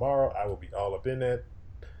dropping tomorrow. I will be all up in that.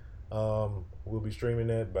 We'll be streaming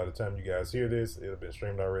that by the time you guys hear this. It'll been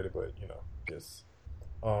streamed already, but just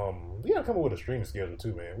we gotta come up with a streaming schedule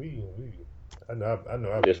too, man. I know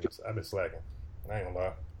I've been slacking. I ain't gonna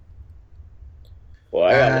lie. Well,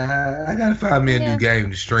 I gotta find me a new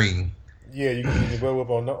game to stream. Yeah, you can go up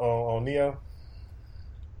on Neo.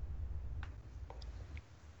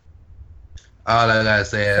 All I gotta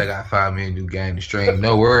say is I gotta find me a new game to stream.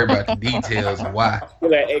 No worry about the details and why.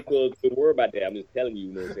 Don't worry about that. I'm just telling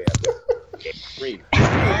you, what I'm saying.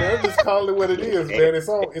 I'm just calling it what it is, man.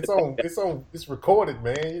 It's recorded,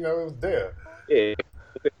 man. It was there. Yeah.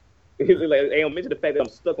 I don't mention the fact that I'm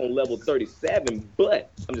stuck on level 37, but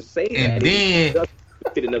I'm just saying. And then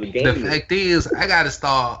fit another game. The fact is, I gotta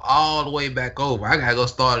start all the way back over. I gotta go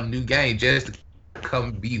start a new game just to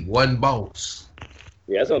come be one boss.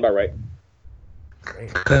 Yeah, that sounds about right.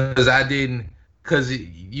 Because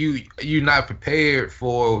you're not prepared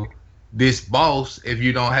for this boss if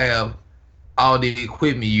you don't have all the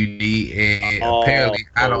equipment you need, and apparently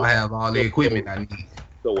I don't have all the equipment I need.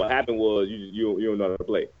 So what happened was you don't know how to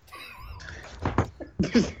play.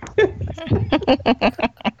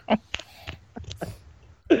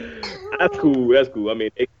 That's cool. I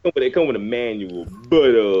mean, they come with a manual,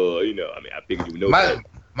 but I figured you would know.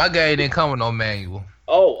 My game didn't come with no manual.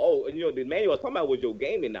 Oh, the manual I was talking about was your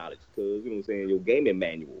gaming knowledge, because what I'm saying, your gaming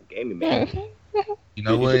manual. You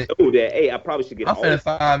know what? Know that, hey, I probably should get. I'm finna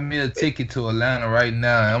find me a ticket to Atlanta right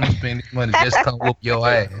now. I'm gonna spend this money just come whoop your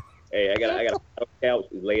ass. Hey, I got a couch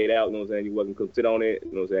laid out. You know what I'm saying? You welcome to come sit on it.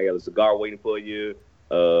 You know what I'm saying? I got a cigar waiting for you.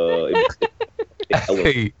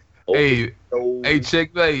 Hey,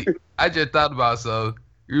 checkmate. I just thought about something.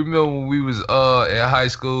 You remember when we was in high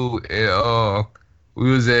school and we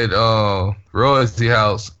was at Royalty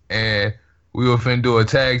House and we were finna do a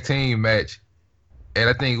tag team match, and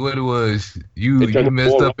I think what it was, you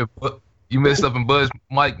messed up and buzzed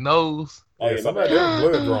Mike's nose. Yeah, somebody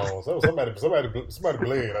blood drawn. Somebody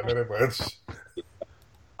bled. I know that much.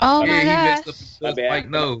 Oh my he gosh. messed up his Mike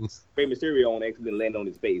nose. Rey Mysterio on accident landed on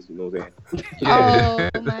his face. You know what I'm saying? Oh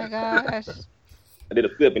my gosh. I did a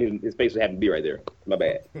flip and his face happened to be right there. My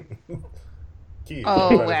bad.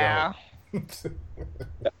 Oh wow.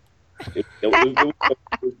 It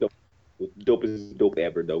was dope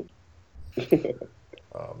ever though.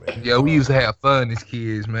 Oh man. Yeah, we used to have fun as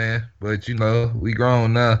kids, man. But you know, we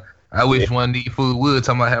grown now. I wish one of these fools would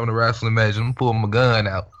talking about having a wrestling match. I'm pulling my gun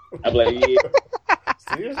out. I'm like, yeah.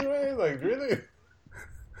 Seriously, man? Like, really?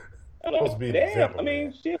 Supposed to be an example, I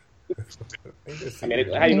mean, shit. I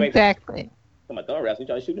mean, how you make exactly? I'm a thumb wrestling,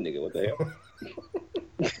 trying to shoot a nigga. What the hell?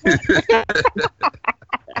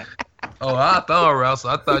 Oh, I thought wrestle.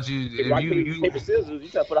 I thought you paper scissors. You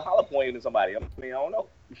try to put a hollow point into somebody. I mean, I don't know.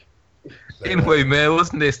 Anyway, man, what's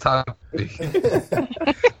the next topic?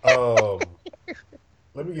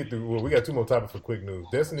 Let me get through. Well, we got 2 more topics for quick news.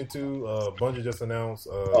 Destiny 2, Bungie just announced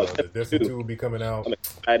that Destiny 2 will be coming out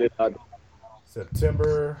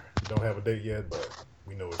September. Don't have a date yet, but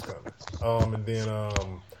we know it's coming. And then, I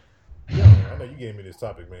know you gave me this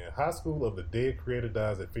topic, man. High School of the Dead creator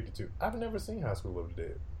dies at 52. I've never seen High School of the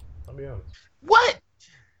Dead. I'll be honest. What?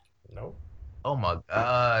 No. Oh my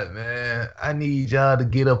God, man! I need y'all to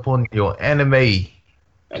get up on your anime. I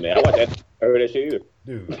mean, I watch that. I heard that shit either,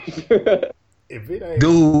 dude. If it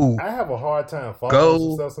ain't, I have a hard time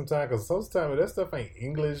following stuff sometimes because sometimes that stuff ain't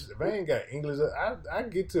English. If I ain't got English, I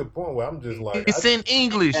get to a point where I'm just like, it's in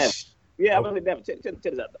English. Yeah, I'm gonna check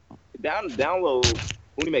this out. Download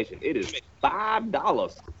Funimation. It is $5.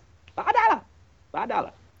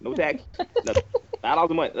 $5. No tax. Nothing. $5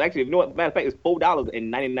 a month. Actually, you know what? Matter of fact, it's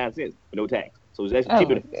 $4.99 with no tax. So it's actually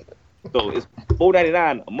cheaper. So it's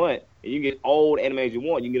 $4.99 a month, and you get all the animes you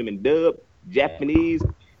want. You can get them in dub, Japanese,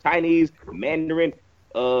 Chinese, Mandarin.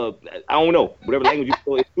 I don't know, whatever language you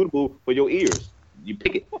feel is suitable for your ears. You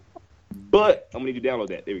pick it. But I'm gonna need you to download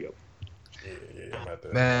that. There we go.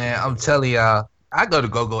 Man, I'm telling y'all, I go to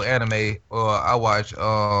GoGo Anime or I watch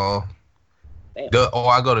or I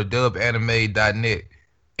go to dubanime.net.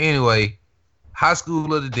 Anyway, High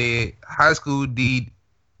School of the Dead, High School DD,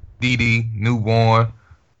 Newborn.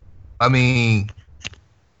 I mean,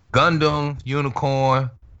 Gundam Unicorn,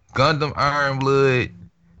 Gundam Iron Blood,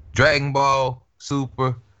 Dragon Ball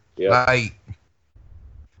Super. Yep. Like,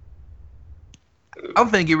 I'm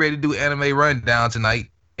finna get ready to do anime rundown tonight,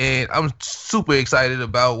 and I'm super excited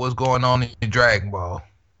about what's going on in Dragon Ball.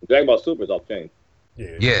 Dragon Ball Super is off chain.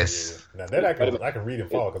 Yeah. Yes. Yeah. Now that I can read and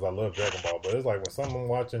follow because I love Dragon Ball, but it's like when someone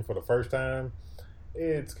watching for the first time,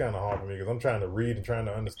 it's kind of hard for me because I'm trying to read and trying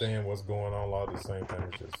to understand what's going on all at the same time.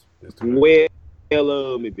 It's too much.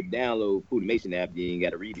 If you download Funimation app, you ain't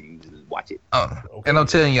got to read it. You just watch it. Okay. And I'm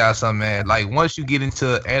telling y'all something, man. Like, once you get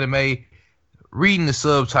into anime, reading the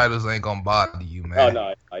subtitles ain't gonna bother you, man. Oh,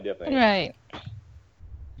 no. I definitely ain't. Right.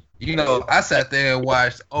 You know, I sat there and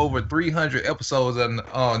watched over 300 episodes of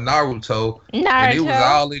Naruto. And it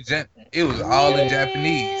was all in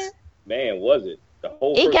Japanese. Man, was it?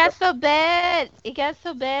 It got so bad. It got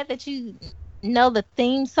so bad that you know the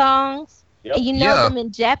theme songs. Yep. And you know them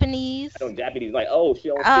in Japanese. I know Japanese, like, oh, she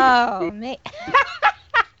don't speak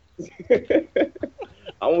it.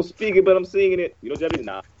 I won't speak it, but I'm singing it. You know Japanese?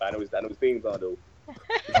 Nah, I know his theme song, though.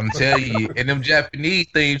 I'm telling you, and them Japanese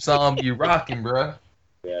theme songs be rocking, bro.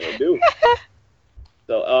 Yeah, they do.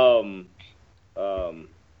 So, I'm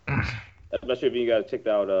not sure if you guys checked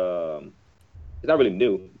out, it's not really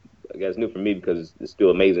new. I guess it's new for me because it's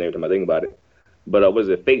still amazing every time I think about it. But what is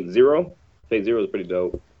it, Fate Zero? Fate Zero is pretty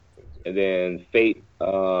dope. And then Fate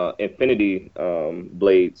Infinity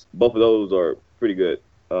Blades. Both of those are pretty good.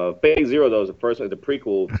 Fate Zero, though, is the first one, is the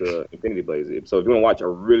prequel to Infinity Blades. So if you want to watch a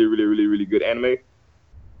really, really, really, really good anime,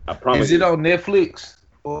 I promise. Is it on Netflix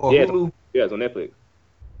or Hulu? Yeah, it's on Netflix.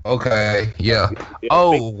 Okay, yeah.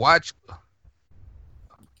 Watch.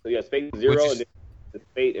 So yeah, it's Fate Zero and then it's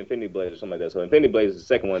Fate Infinity Blades or something like that. So Infinity Blades is the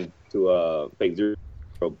second one to Fate Zero.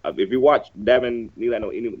 So if you watch Davin,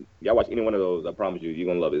 y'all watch any one of those, I promise you, you're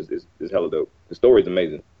gonna love it. It's hella dope. The story is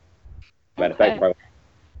amazing. Matter of fact,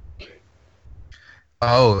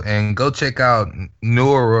 and go check out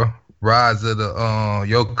Nora, Rise of the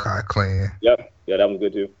Yokai Clan. Yep, yeah, that one's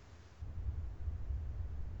good too.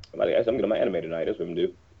 I'm getting my anime tonight. That's what I'm gonna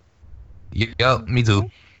do. Yep, me too.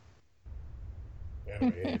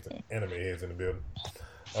 Anime heads in the building.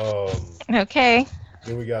 Okay.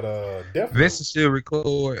 Then we got Vincent should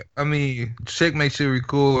record. Checkmate should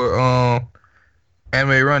record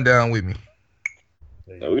anime rundown with me.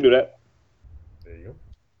 We can do that. There you go.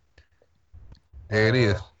 There it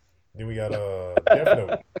is. Then we got Death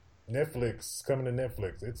Note. Netflix coming to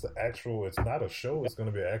Netflix. It's not a show. It's going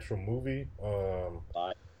to be an actual movie.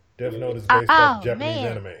 Death Note is based off Japanese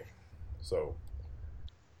anime. So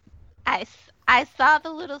I saw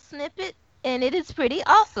the little snippet, and it is pretty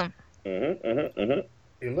awesome.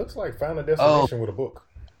 It looks like Final Destination with a book.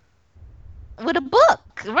 With a book,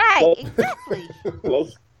 right? Exactly.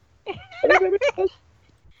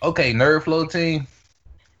 Okay, NerdFlow team.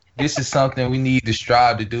 This is something we need to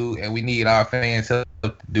strive to do, and we need our fans help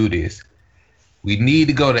to do this. We need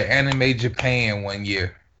to go to Anime Japan one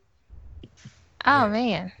year. Oh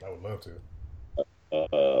man, I would love to.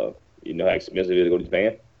 You know how expensive it is to go to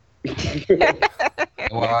Japan?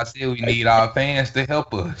 Well, I said we need our fans to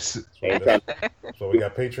help us. So we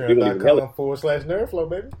got patreon.com/NerdFlow,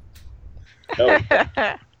 baby. No.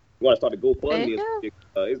 You want to start a GoFundMe?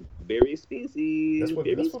 It's very expensive. That's what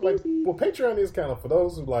Patreon is kind of, for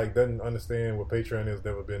those who like doesn't understand what Patreon is,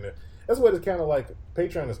 never been there. That's what it's kind of like.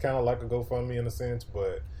 Patreon is kind of like a GoFundMe in a sense,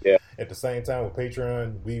 but at the same time with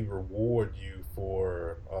Patreon, we reward you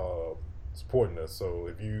for supporting us. So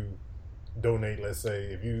if you donate, let's say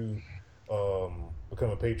if you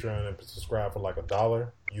become a patron and subscribe for like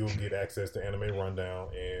 $1, you'll get access to Anime Rundown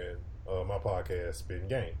and my podcast Spitting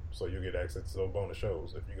Game. So you'll get access to those bonus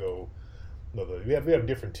shows. If you go we have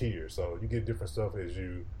different tiers, so you get different stuff as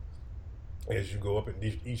you go up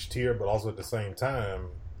in each tier, but also at the same time,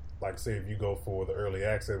 like say if you go for the early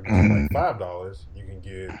access, which is like $5, you can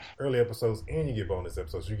get early episodes and you get bonus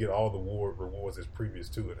episodes. You get all the rewards as previous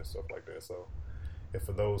to it and stuff like that. So if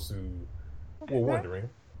for those who were wondering,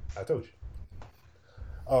 I told you.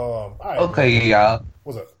 All right, okay, man. y'all.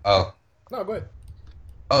 What's up? Oh. No, go ahead.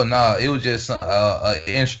 Oh, no, it was just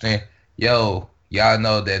interesting. Yo, y'all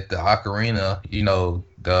know that the Ocarina, you know,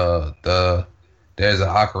 there's an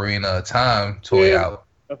Ocarina of Time toy out.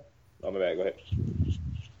 I'm back. Go ahead.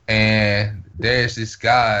 And there's this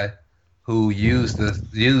guy who uses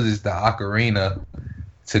the ocarina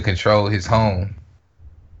to control his home.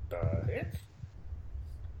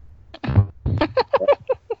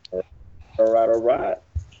 All right.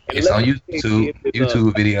 It's on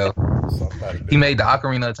YouTube video. He made the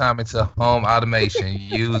Ocarina of Time into home automation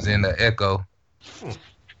using the Echo.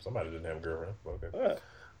 Somebody didn't have a girlfriend.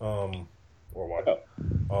 Okay. Or wife.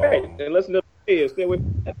 Hey, and listen to the stay with.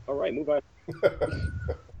 All right, move on.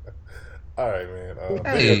 All right, man.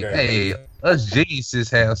 Hey, us geniuses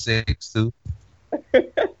have sex too.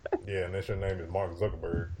 Yeah, unless your name is Mark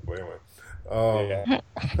Zuckerberg. But anyway,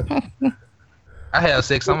 I have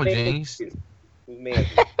sex. I'm a genius. Man,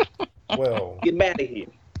 well, get mad at here.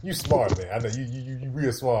 You smart, man. I know you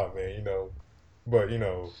real smart, man. You know, but you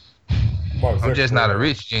know, Mark Zuckerberg, I'm just not a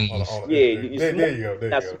rich genius. There you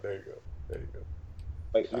go.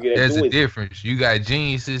 Like, there's a difference. You got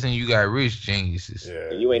geniuses and you got rich geniuses. Yeah,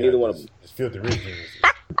 and you ain't neither one of them. It's filthy rich geniuses.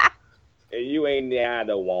 And you ain't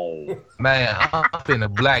neither one. Man, I'm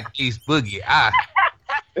finna black East Boogie.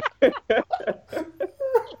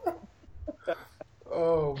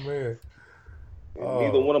 Oh man.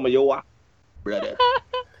 Neither one of them are your brother.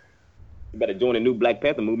 You better join the new Black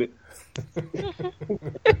Panther movement.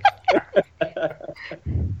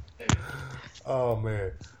 Oh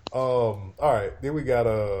man. All right. Then we got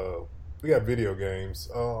video games.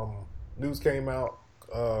 News came out.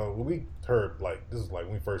 We heard this is like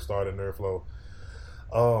when we first started NerdFlow.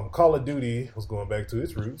 Call of Duty was going back to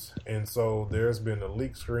its roots, and so there's been a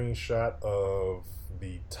leaked screenshot of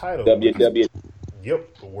the title.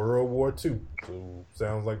 Yep, World War II. So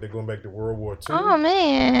sounds like they're going back to World War II. Oh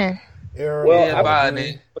man. Era. Well,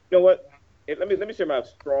 you know what? Let me share my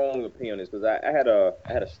strong opinion on this, because I had a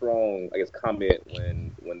strong, I guess, comment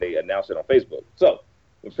when they announced it on Facebook. So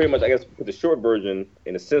pretty much, I guess, put the short version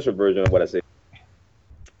and the censored version of what I said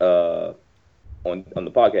on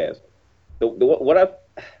the podcast. I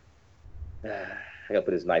gotta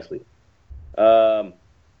put this nicely. I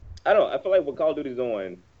don't know. I feel like what Call of Duty's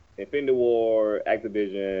doing, Infinity War,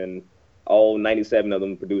 Activision, all 97 of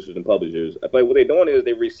them producers and publishers, I feel like what they're doing is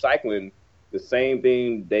they're recycling the same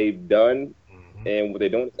thing they've done, and what they're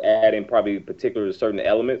doing is adding probably particular certain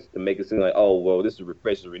elements to make it seem like, oh, well, this is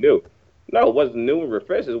refresh and renew. No, what's new and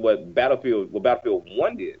refresh is what Battlefield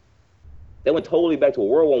 1 did. They went totally back to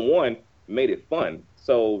World War I, made it fun.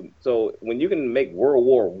 So when you can make World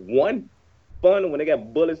War I fun, when they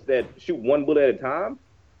got bullets that shoot one bullet at a time,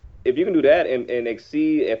 if you can do that and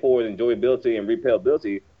exceed as far as enjoyability and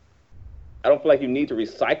replayability, I don't feel like you need to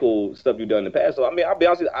recycle stuff you've done in the past. So, I mean, I'll be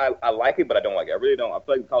honest with you, I like it, but I don't like it. I really don't. I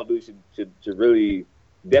feel like Call of Duty should really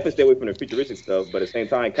definitely stay away from the futuristic stuff, but at the same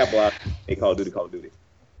time, capitalize on Call of Duty.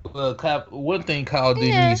 Well, one thing Call of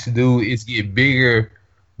Duty needs to do is get bigger,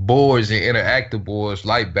 boards and interactive boards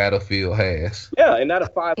like Battlefield has. Yeah, and not a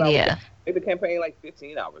 5 hour. Yeah. Make the campaign like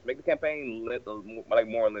 15 hours. Make the campaign like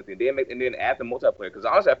more lengthy. And then add the multiplayer. Because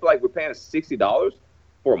honestly, I feel like we're paying $60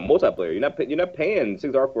 for a multiplayer. You're not paying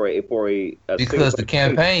 $6 for a because the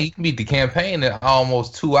campaign, you can beat the campaign in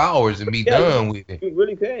almost 2 hours and be done with it. You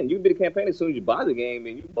really can. You can beat the campaign as soon as you buy the game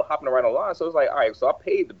and you hopping right online. So it's like, all right, so I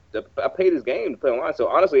paid this game to play online. So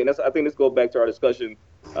honestly, and I think this goes back to our discussion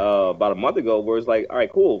about a month ago, where it's like, all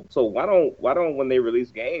right, cool. So why don't when they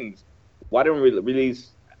release games, why don't we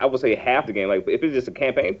release? I would say half the game. Like if it's just a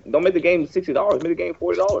campaign, don't make the game $60. Make the game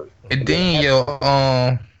 $40. And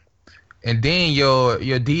then your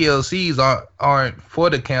DLCs aren't for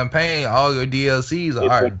the campaign. All your DLCs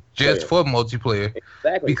are just for multiplayer.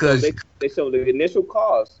 Exactly. Because they show the initial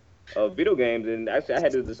cost of video games, and actually I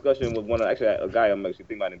had this discussion with a guy I'm actually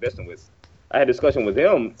thinking about investing with. I had a discussion with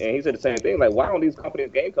him, and he said the same thing. Like, why don't these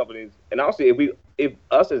game companies, and honestly, if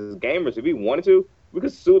us as gamers, if we wanted to, we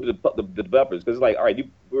could sue the developers, because it's like, all right,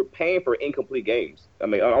 we're paying for incomplete games. I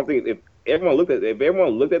mean, I don't think if everyone looked at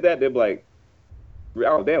that, they'd be like,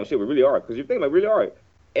 oh damn, shit, we really are. Because you think like, really are.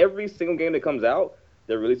 Every single game that comes out,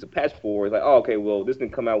 they release a patch for. It's like, oh, okay, well, this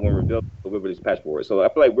didn't come out when we're we'll release a patch for it. So I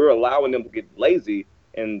feel like we're allowing them to get lazy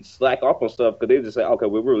and slack off on stuff because they just say, okay,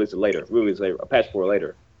 we'll release it later. We'll release a patch for it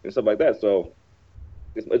later and stuff like that. So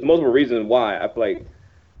it's multiple reasons why I feel like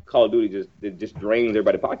Call of Duty just drains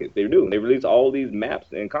everybody's pockets. They do. They release all these maps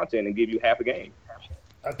and content and give you half a game.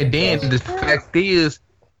 And then the fact is,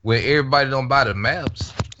 when everybody don't buy the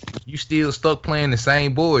maps, you still stuck playing the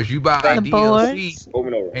same boards. You buy a DLC over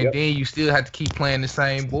and over, and then you still have to keep playing the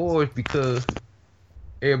same boards because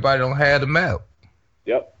everybody don't have the map.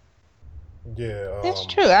 Yep. Yeah. That's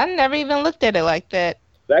true. I never even looked at it like that.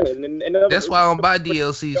 Exactly. And that's why I don't buy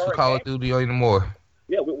DLCs for Call of Duty anymore.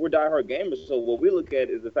 Yeah, we're diehard gamers, so what we look at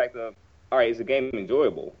is the fact of, all right, is the game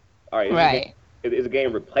enjoyable? All right, is the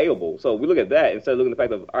game replayable? So we look at that instead of looking at the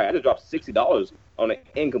fact of, all right, I just dropped $60 on an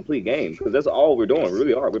incomplete game, because that's all we're doing. We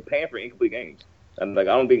really are. We're paying for incomplete games. And like,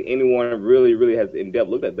 I don't think anyone really has in depth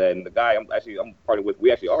looked at that. And the guy I'm partnered with,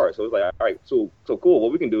 we actually are. So it's like, all right, so cool.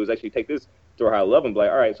 What we can do is actually take this to a higher level and be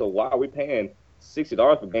like, all right, so why are we paying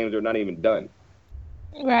 $60 for games that are not even done?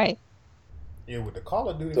 Right. Yeah, with the Call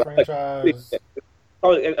of Duty franchise.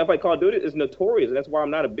 If I Call of Duty is notorious, and that's why I'm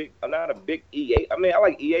not a big EA. I mean, I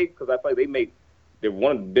like EA because I feel like they're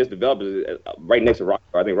one of the best developers right next to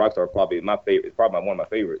Rockstar. I think Rockstar probably my favorite. It's probably one of my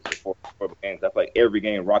favorites for games. I feel like every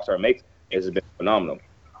game Rockstar makes has been phenomenal.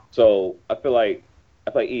 So I feel like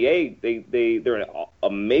EA they're an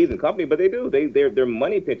amazing company, but they're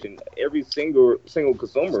money pinching every single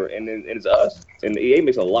consumer, and it's us. And EA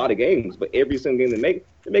makes a lot of games, but every single game they make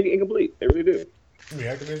it incomplete. They really do. You mean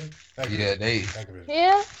Activision? Yeah, Activision.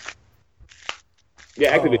 Yeah.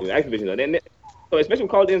 Yeah, Activision. So especially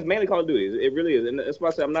with Call of Duty, it's mainly Call of Duty. It really is, and that's why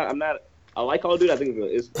I say I'm not. I like Call of Duty. I think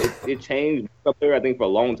it changed up there. I think for a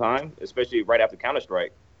long time, especially right after Counter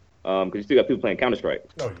Strike, because you still got people playing Counter Strike.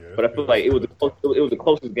 Oh yeah. But I feel like it was the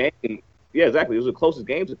closest game. Yeah, exactly. It was the closest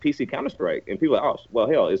game to PC Counter Strike, and people are like, oh, well,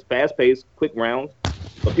 hell, it's fast paced, quick rounds.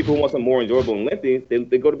 But people who want something more enjoyable and lengthy,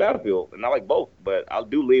 they go to Battlefield. And I like both, but I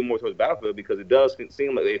do lean more towards Battlefield because it does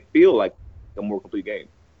seem like it feel like a more complete game.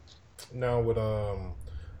 Now with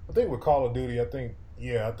I think with Call of Duty, I think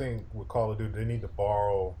with Call of Duty they need to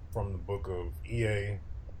borrow from the book of EA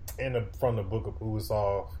and from the book of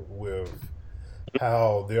Ubisoft with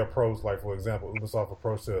how their approach, like for example, Ubisoft's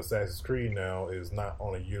approach to Assassin's Creed now is not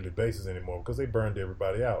on a yearly basis anymore because they burned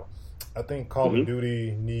everybody out. I think Call of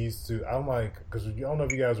Duty needs to. I'm like, because I don't know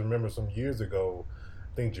if you guys remember some years ago,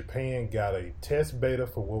 I think Japan got a test beta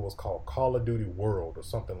for what was called Call of Duty World or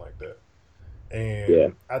something like that.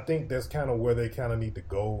 And I think that's kind of where they kind of need to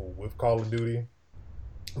go with Call of Duty.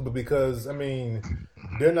 But because, I mean,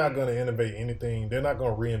 they're not going to innovate anything. They're not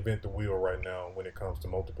going to reinvent the wheel right now when it comes to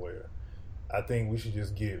multiplayer. I think we should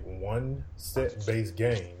just get one set-based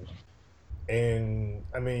game. And,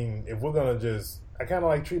 I mean, if we're going to just... I kind of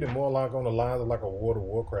like treat it more like on the lines of like a World of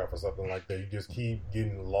Warcraft or something like that. You just keep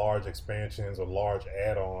getting large expansions or large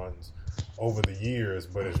add-ons over the years,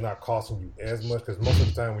 but it's not costing you as much. Because most of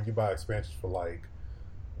the time when you buy expansions for like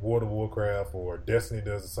World of Warcraft or Destiny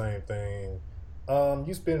does the same thing,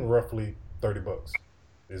 you spend roughly $30.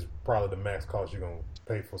 Is probably the max cost you're gonna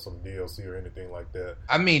pay for some DLC or anything like that.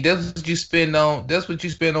 I mean, that's what you spend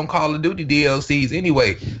on Call of Duty DLCs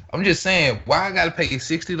anyway. I'm just saying, why I gotta pay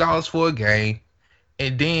 $60 for a game?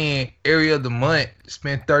 And then every other month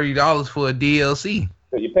spend $30 for a DLC.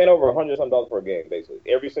 So you're paying over $100 for a game, basically.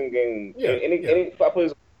 Every single game. Yeah. Think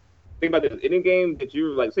about this. Any game that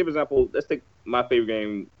you like, say for example, let's take my favorite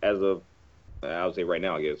game as of I would say right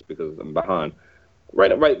now, I guess, because I'm behind.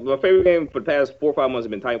 Right. My favorite game for the past 4 or 5 months has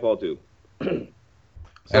been Titanfall 2. And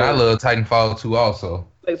I love Titanfall 2 also.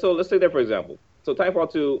 So let's take that for example. So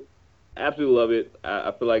Titanfall 2, absolutely love it.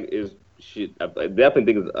 I feel like is shit. I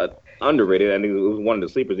definitely think it's underrated. I think it was one of the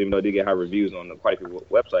sleepers, even though it did get high reviews on quite a few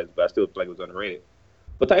websites. But I still feel like it was underrated.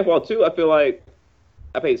 But Titanfall 2, I feel like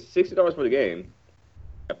I paid $60 for the game.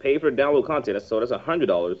 I paid for the download content, so that's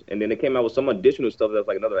 $100. And then it came out with some additional stuff that's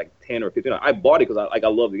like another like $10 or $15. I bought it because I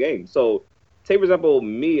love the game. So, say for example,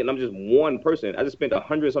 me and I'm just one person. I just spent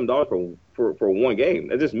 $100 some for one game.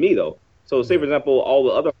 That's just me though. So, say for example, all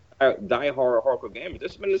the other die-hard hardcore gamers, they're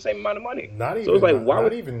spending the same amount of money. Not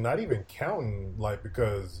even counting like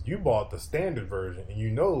because you bought the standard version, and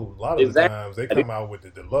you know a lot of the times they come out with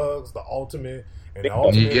the deluxe, the ultimate. And the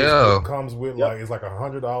ultimate comes with like it's like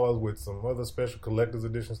 $100 with some other special collector's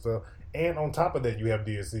edition stuff, and on top of that you have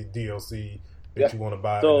DLC that you want to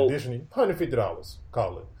buy. In addition, $150.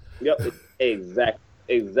 Call it. Yep,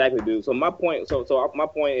 exactly, dude. So my point, my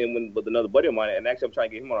point, and with another buddy of mine, and actually I'm trying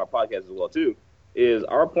to get him on our podcast as well too, is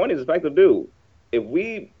our point is the fact of, dude, if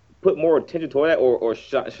we put more attention to that or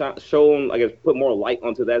show, I guess, put more light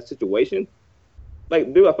onto that situation.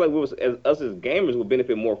 Like, dude, I feel like us as gamers would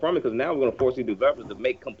benefit more from it because now we're going to force these developers to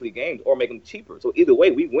make complete games or make them cheaper. So either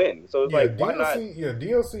way, we win. So it's like, why not? Yeah,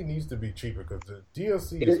 DLC needs to be cheaper because the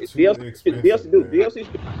DLC is too expensive. DLC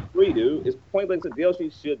should be free, dude. It's point blank.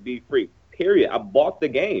 DLC should be free. Period. I bought the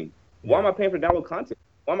game. Why am I paying for download content?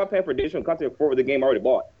 Why am I paying for additional content for the game I already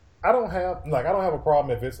bought? I don't have a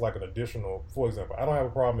problem if it's like an additional. For example, I don't have a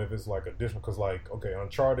problem if it's like additional because like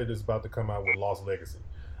Uncharted is about to come out with Lost Legacy,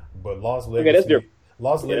 but Lost Legacy. That's different.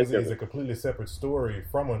 Lost Legacy is a completely separate story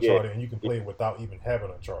from Uncharted, and you can play it without even having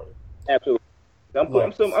Uncharted. Absolutely, I'm cool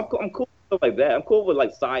with stuff like that. I'm cool with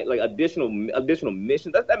like additional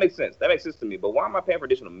missions. That makes sense. That makes sense to me. But why am I paying for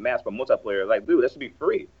additional maps for multiplayer? Like, dude, that should be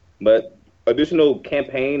free. But additional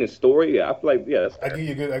campaign and story, I feel like I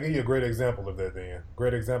give you a great example of that. Then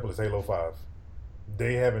great example is Halo 5.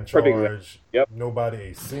 They haven't charged nobody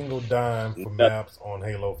a single dime for maps on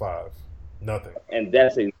Halo 5. Nothing. And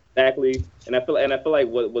that's exactly. And I feel like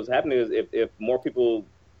what's happening is if more people,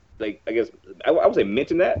 like, I guess I would say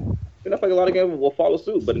mention that, then I feel like a lot of games will follow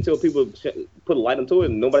suit. But until people put a light into it,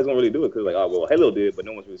 nobody's gonna really do it because like, oh well, Halo did, but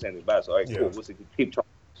no one's really saying anything about it. So all right, cool. We'll keep trying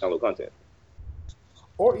to download content.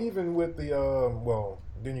 Or even with the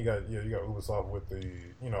then you got Ubisoft with the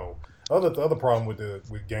the other problem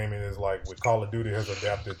with gaming is like with Call of Duty has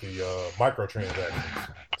adapted the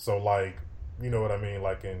microtransactions. So like you know what I mean,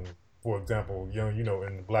 like in for example, in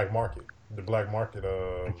the black market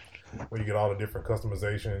where you get all the different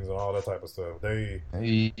customizations and all that type of stuff. The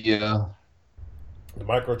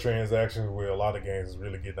microtransactions where a lot of games is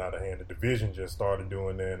really getting out of hand. The Division just started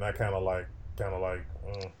doing that, and I kind of like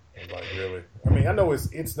really. I mean, I know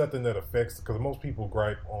it's nothing that affects because most people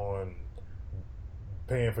gripe on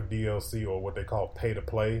paying for DLC or what they call pay to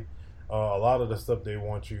play. A lot of the stuff they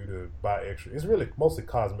want you to buy extra. It's really mostly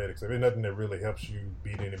cosmetics. There's nothing that really helps you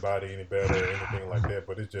beat anybody any better or anything like that.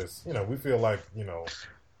 But it's just we feel like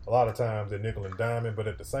a lot of times they're nickel and diming. But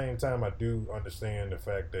at the same time, I do understand the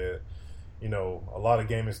fact that a lot of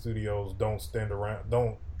gaming studios don't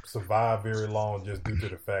survive very long just due to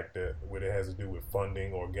the fact that what it has to do with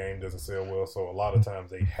funding or game doesn't sell well. So a lot of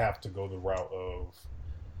times they have to go the route of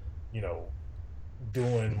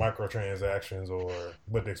doing microtransactions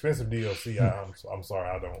but the expensive DLC I'm sorry,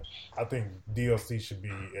 I don't. I think DLC should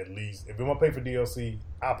be at least, if I'm gonna pay for DLC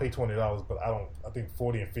I'll pay $20, but I think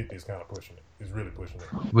 40 and 50 is kind of pushing it. It's really pushing it.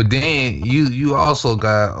 But then you also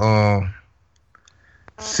got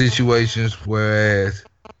situations whereas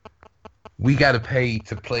we got to pay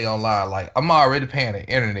to play online. Like, I'm already paying an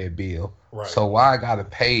internet bill, right. So why I got to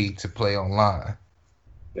pay to play online?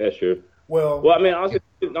 That's true. Well, I mean, honestly,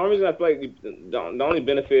 the only reason I feel like the only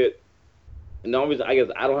benefit, and the only reason I guess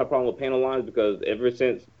I don't have a problem with paying online is because ever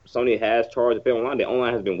since Sony has charged to pay online, the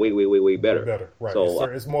online has been way better. Better, right? So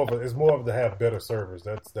it's more of to have better servers.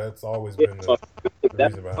 That's always been the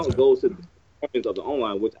reason behind it. Goes to the performance of the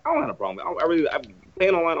online, which I don't have a problem with. I'm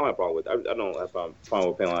paying online. I don't have a problem with. I don't have a problem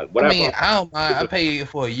with paying online. I don't mind. I pay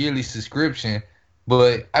for a yearly subscription,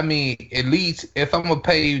 but I mean, at least if I'm gonna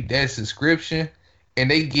pay that subscription and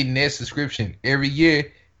they getting that subscription every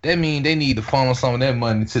year, that means they need to funnel some of that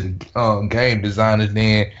money to the game designers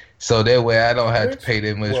then, so that way I don't have to pay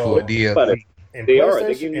that much for a deal. In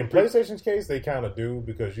PlayStation's case, they kind of do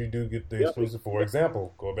because you do get the exclusive. For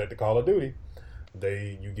example, go back to Call of Duty.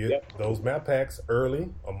 You get those map packs a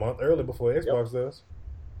month early before Xbox does.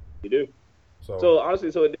 You do. So honestly,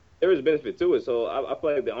 there is a benefit to it. So I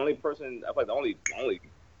feel like the only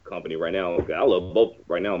company right now, I love both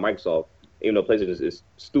right now, Microsoft, even though PlayStation is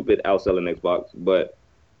stupid outselling Xbox. But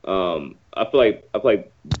I feel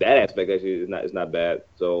like that aspect actually is not bad.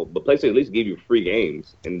 So, but PlayStation at least give you free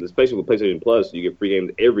games, and especially with PlayStation Plus, you get free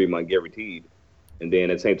games every month guaranteed. And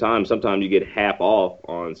then at the same time, sometimes you get half off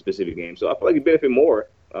on specific games. So I feel like you benefit more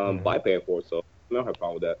by paying for it. So I don't have a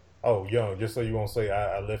problem with that. Oh, Young, just so you won't say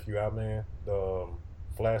I left you out, man. The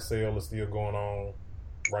flash sale is still going on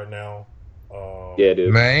right now. Yeah, it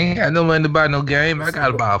is. Man, I ain't got no money to buy no game. I got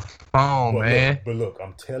to buy a phone, man. Look,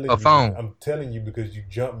 I'm telling a you. Phone. I'm telling you because you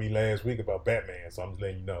jumped me last week about Batman, so I'm just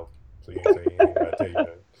letting you know. So you ain't got to tell you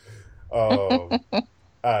that. All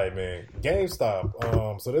right, man.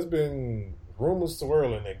 GameStop. So there's been rumors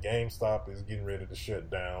swirling that GameStop is getting ready to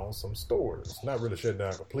shut down some stores. Not really shut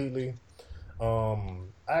down completely.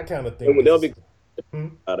 I kind of think they'll be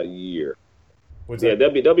about a year.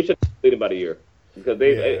 They'll be shut down in about a year because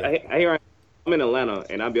I hear I'm in Atlanta,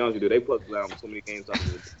 and I'll be honest with you, they plug down so many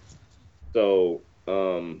GameStop. So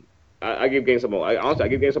I give GameStop. I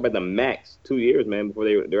give GameStop at the max 2 years, man, before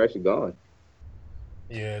they're actually gone.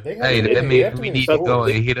 Yeah, they. That means we need to go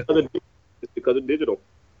and hit it. It's because of digital.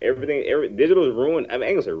 Digital is ruined. I mean, I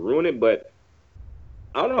ain't gonna say ruin it, but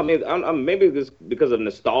I don't know. Maybe it's because of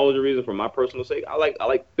nostalgia reason for my personal sake. I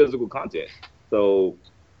like physical content. So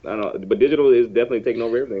I don't know, but digital is definitely taking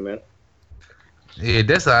over everything, man. Yeah,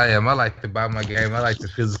 that's how I am. I like to buy my game. I like the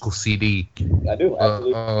physical CD. I do.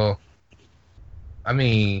 Absolutely. I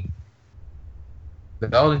mean,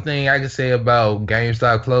 the only thing I can say about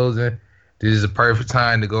GameStop closing, this is a perfect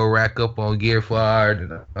time to go rack up on Gear 5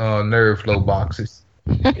 and NerdFlow boxes.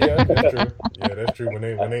 Yeah, that's true. Yeah, that's true. When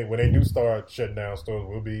they do start shutting down stores,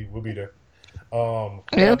 we'll be there.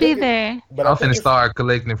 We'll be there. But I'm finna start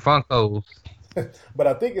collecting Funkos. But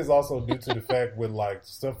I think it's also due to the fact with like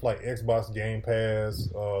stuff like Xbox Game Pass,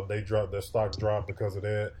 their stock dropped because of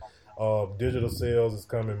that. Digital sales is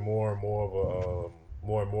coming more and more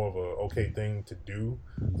of a okay thing to do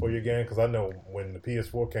for your game. Because I know when the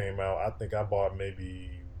PS4 came out, I think I bought maybe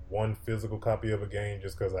one physical copy of a game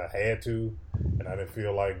just because I had to, and I didn't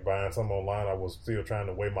feel like buying something online. I was still trying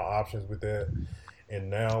to weigh my options with that. And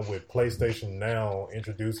now with PlayStation Now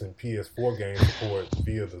introducing PS4 game support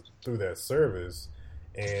through that service,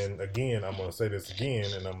 and again, I'm going to say this again,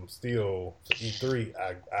 and I'm still for E3.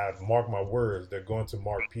 I mark my words. They're going to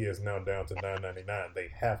mark PS Now down to $9.99. They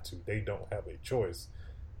have to. They don't have a choice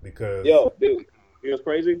because dude, it was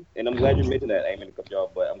crazy, and I'm glad you mentioned that. I ain't meant to cut you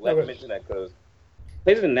off, but I'm glad you mentioned that because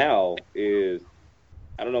PlayStation Now is,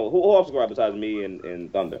 I don't know who else go out besides me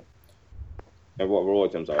and Thunder. I'm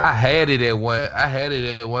sorry. I had it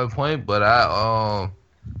at one point, but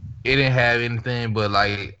it didn't have anything but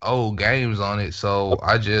like old games on it, so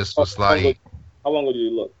I just was like. How long ago did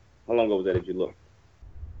you look? How long ago was that you looked?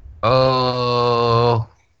 How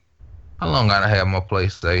long I have my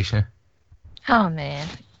PlayStation? Oh man.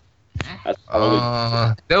 That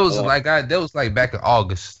was like back in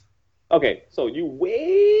August. Okay, so you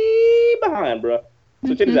way behind, bro.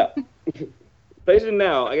 So check this out. PlayStation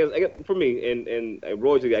Now, I guess for me, and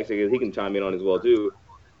Roy actually he can chime in on as well too.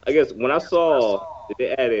 I guess when I saw that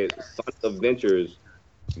they added Sonic Adventures,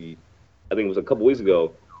 I think it was a couple weeks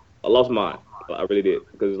ago, I lost mine. I really did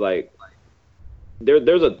because like there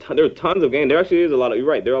are tons of games. There actually is a lot of. You're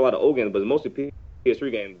right. There are a lot of old games, but mostly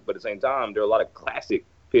PS3 games. But at the same time, there are a lot of classic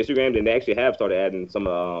PS3 games, and they actually have started adding some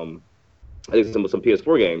I think some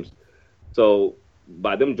PS4 games. So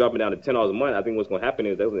by them dropping down to $10 a month, I think what's going to happen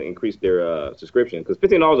is they're going to increase their subscription because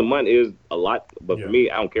 $15 a month is a lot. But for me,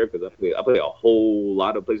 I don't care because I play a whole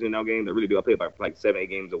lot of PlayStation Now games. I really do. I play about like 7-8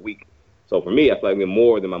 games a week. So for me, I feel like I get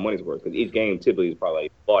more than my money's worth because each game typically is probably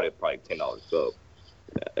bought at probably $10. So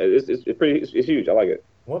it's huge. I like it.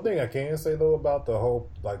 One thing I can say though about the whole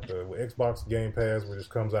like the Xbox Game Pass, which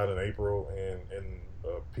comes out in April, and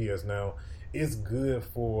PS Now, it's good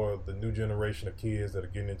for the new generation of kids that are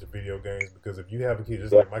getting into video games because if you have a kid,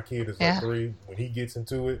 just like my kid is like 3, when he gets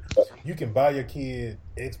into it, you can buy your kid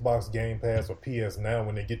Xbox Game Pass or PS Now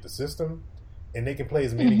when they get the system, and they can play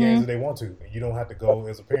as many games as they want to. You don't have to go,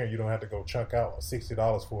 as a parent, you don't have to go chunk out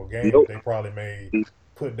 $60 for a game they probably may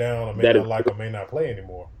put down or may not like or may not play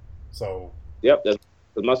anymore. So that's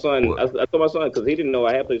because my son, I told my son because he didn't know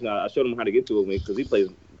I had PlayStation. I showed him how to get to it because he plays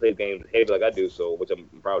games heavy like I do, so which I'm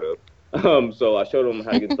proud of. So I showed him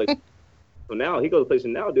how to get to PlayStation. So now he goes to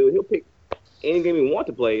PlayStation Now, dude. He'll pick any game he wants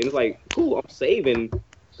to play, and it's like, cool. I'm saving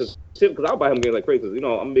because I'll buy him games like crazy. Because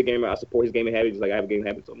I'm a big gamer. I support his gaming habits, just like I have a gaming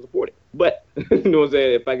habit, so I'm supporting. But you know what I'm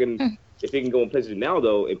saying? If he can go on PlayStation Now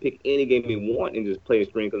though and pick any game he want and just play a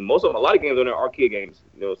stream, because a lot of games on there are kid games.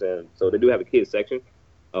 You know what I'm saying? So they do have a kids section.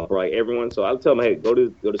 For like everyone, so I'll tell him, hey, go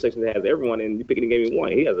to the section that has everyone, and you pick any game you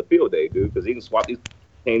want. He has a field day, dude, because he can swap these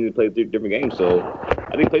change and play different games. So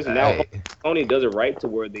I think places now, Sony does it right to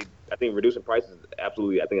where I think reducing prices is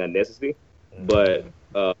absolutely, I think, a necessity. But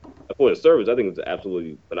for the service, I think it's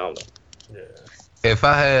absolutely phenomenal. Yeah. If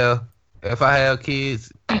I have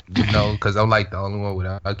kids, because I'm like the only one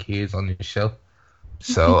without kids on this show.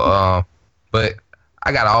 So, but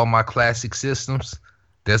I got all my classic systems.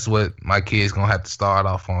 That's what my kids gonna have to start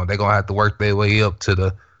off on. They're gonna have to work their way up to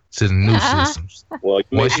the new systems. Well,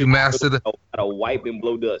 once you master how to wipe and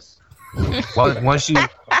blow dust. Once you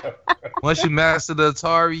master the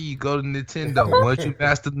Atari, you go to Nintendo. Once you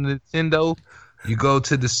master the Nintendo, you go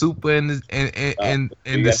to the Super and the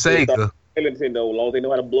Sega. Nintendo, as long as they know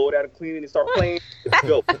how to blow it out and clean it and start playing, let's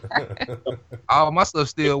go. All my stuff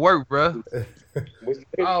still work, bro.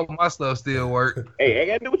 All my stuff still work. Hey, I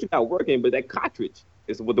gotta do what you're not working, but that cartridge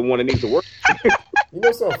is what the one that needs to work. You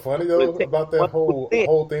know something funny though about that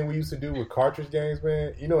whole thing we used to do with cartridge games,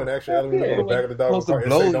 man? You know, in actuality, we look on the back of the dog and say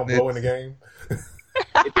don't blow in the game.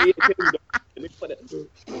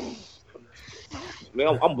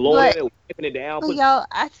 Man, I'm blowing it, whipping it down. Yo,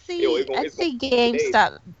 I see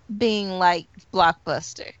GameStop being like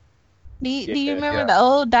Blockbuster. Do you remember the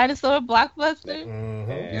old dinosaur Blockbuster?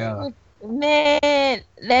 Mm-hmm. Yeah. Man,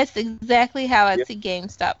 that's exactly how I see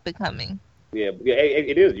GameStop becoming. Yeah,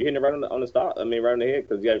 it is. You're hitting it right on the stop. I mean, right on the head.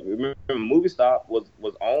 Because remember, Movie Stop was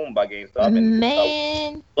owned by GameStop. And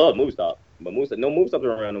man, love Movie Stop, but no Movie Stops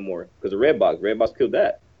are around no more because the Redbox killed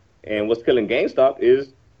that. And what's killing GameStop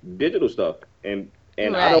is digital stuff. And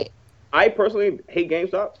right. I personally hate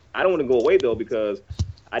GameStop. I don't want to go away though because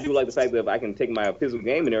I do like the fact that if I can take my physical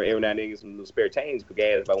game in there every now and then, get some spare change for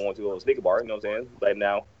gas if I want to on a sneaker bar. You know what I'm saying? Like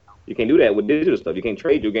now, you can't do that with digital stuff. You can't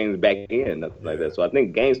trade your games back in, nothing like that. So I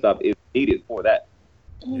think GameStop is needed for that.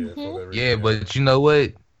 Yeah, but you know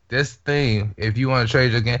what? That's the thing. If you want to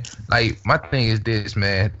trade your game, like my thing is this,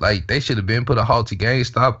 man. Like they should have been put a halt to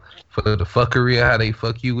GameStop for the fuckery of how they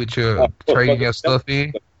fuck you with your trading your stuff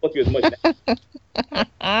in. Fuck you as much.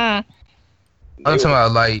 I'm talking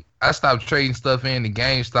about like I stopped trading stuff in to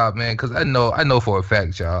GameStop, man, because I know for a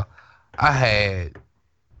fact, y'all.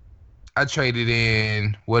 I traded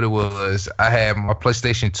in what it was. I had my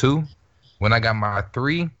PlayStation 2. When I got my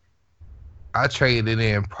 3, I traded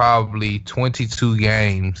in probably 22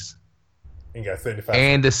 games. You got 75.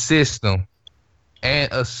 And a system. I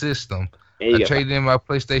traded in my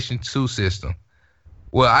PlayStation 2 system.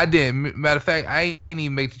 Well, I didn't. Matter of fact, I didn't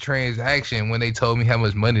even make the transaction when they told me how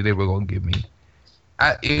much money they were going to give me.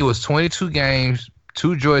 It was 22 games,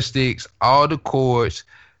 2 joysticks, all the cords,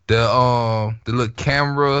 the little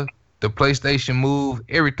camera, the PlayStation Move,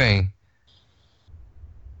 everything.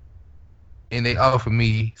 And they offered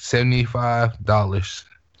me $75.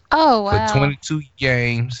 Oh, wow. For 22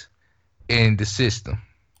 games and the system.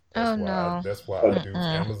 That's why I do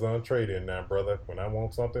Amazon trade-in now, brother. When I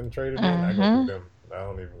want something traded in, I go through them. I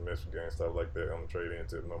don't even mess with GameStop like that on the trade-in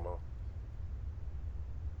tip no more.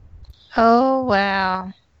 Oh,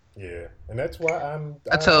 wow. Yeah, and that's why I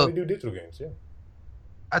only do digital games, yeah.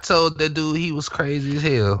 I told that dude he was crazy as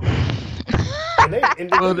hell.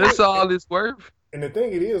 Well, that's all it's worth. And the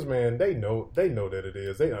thing it is, man, they know that it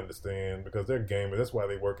is. They understand because they're gamers. That's why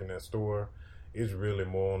they work in that store. It's really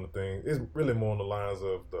more on the thing. It's really more on the lines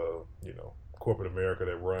of the corporate America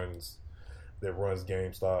that runs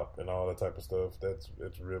GameStop and all that type of stuff.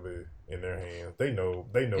 It's really in their hands. They know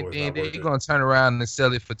it's not worth it. They're gonna turn around and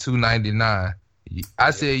sell it for $2.99.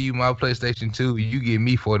 I sell you my PlayStation 2, you give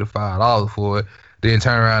me $45 for it. Then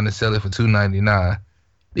turn around and sell it for $2.99.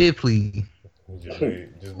 Bid please. Just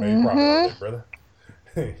made profit on that, brother.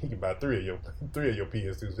 You can buy three of your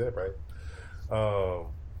PS2s, that right? But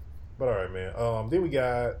all right, man. Then we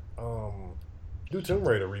got new Tomb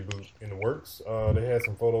Raider reboot in the works. They had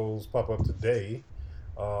some photos pop up today.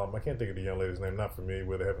 I can't think of the young lady's name. Not familiar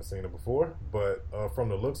with it. Haven't seen it before. But from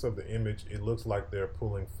the looks of the image, it looks like they're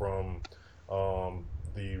pulling from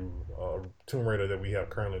the Tomb Raider that we have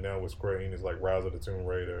currently now with Square Enix, like Rise of the Tomb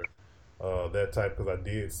Raider, that type. Because I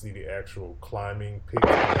did see the actual climbing pic in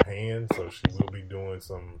her hand, so she will be doing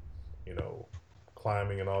some,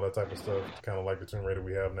 climbing and all that type of stuff, kind of like the Tomb Raider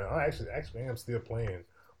we have now. I actually am still playing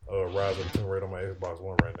Rise of the Tomb Raider on my Xbox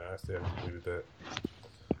One right now. I still haven't completed that.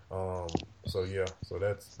 So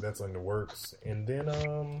that's in the works, and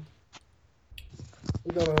then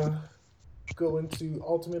we're gonna go into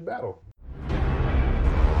Ultimate Battle.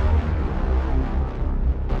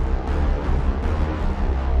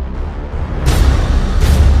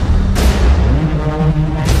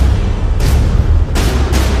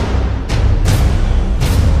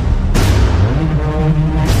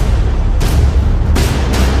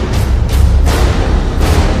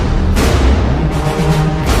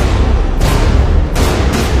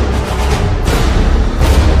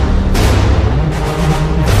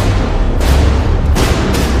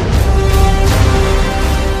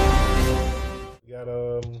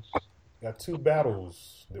 2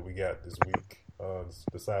 battles that we got this week.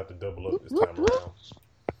 Decided to double up this time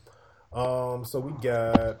around. So we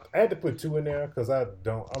got. I had to put 2 in there because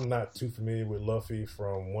I'm not too familiar with Luffy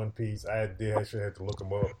from One Piece. I did actually have to look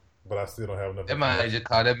him up, but I still don't have enough. That man just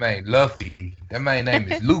call that man Luffy. That man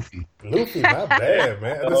name is Luffy. Luffy, my bad,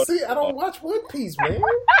 man. See, I don't watch One Piece, man.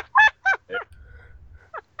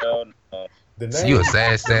 No. The name, you a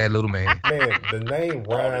sad little man. Man, the name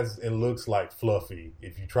rhymes and looks like Fluffy.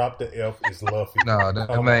 If you drop the F, it's Luffy. No,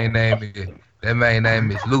 that man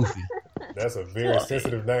name is Luffy. That's a very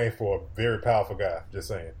sensitive name for a very powerful guy. Just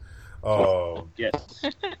saying. Yes.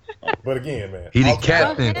 But again, man, he the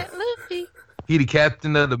captain. He the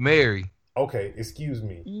captain of the Mary. Okay, excuse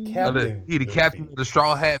me, Captain. He the captain of the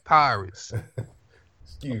Straw Hat Pirates.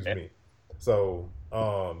 Excuse me. So,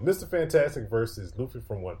 Mr. Fantastic versus Luffy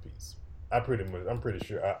from One Piece. I'm pretty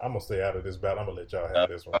sure I'm gonna stay out of this battle. I'm gonna let y'all have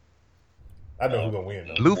this one. I know who's gonna win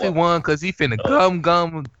though. Luffy won because he finna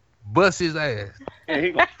gum bust his ass. Yeah,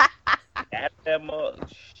 he gonna at that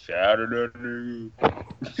much. Shout at that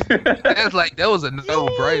nigga. That's like that was a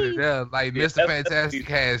no-brainer. There, like Mr. Fantastic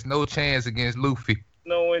has no chance against Luffy.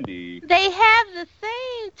 No, indeed. They have the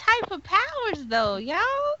same type of powers, though, y'all.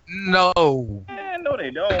 No. No,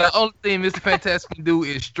 they don't. The only thing Mr. Fantastic can do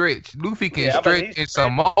is stretch. Luffy can stretch in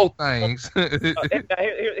some more things. Here,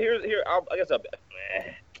 I guess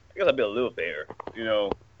I'll be a little fair. You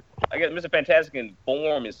know, I guess Mr. Fantastic can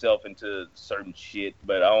form himself into certain shit,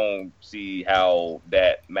 but I don't see how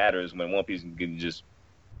that matters when One Piece can just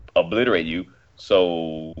obliterate you.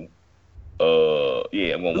 So,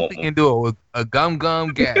 yeah, I'm gonna. Luffy can do a gum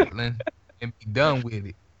Gatling and be done with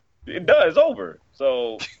it. It does. It's over.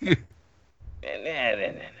 So.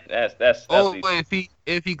 That's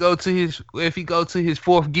if he go to his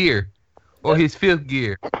 4th gear or his 5th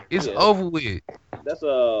gear, it's over with. That's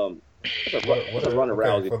a Ronda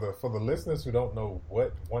Rousey. For the listeners who don't know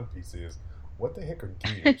what One Piece is, what the heck are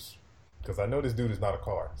gears? Because I know this dude is not a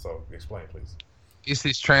car, so explain, please. It's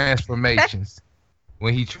his transformations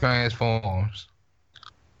when he transforms.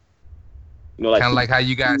 You know, like kind of like how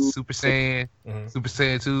you got Super Saiyan, Super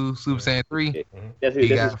Saiyan 2, Super Saiyan 3. That's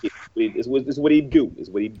what he do. It's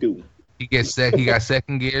what he do. He gets he got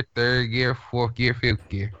 2nd gear, 3rd gear, 4th gear, 5th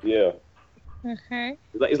gear. Yeah. Okay.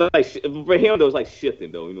 It's like for him though, it's like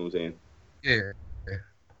shifting though. You know what I'm saying? Yeah.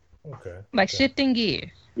 Okay. Like shifting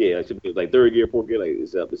gears. Yeah, it should be like 3rd gear, 4th gear. Like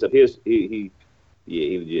it's up his. He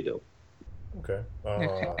legit though. Okay.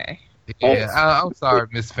 Okay. Yeah, I'm sorry,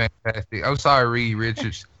 Miss Fantastic. I'm sorry, Reed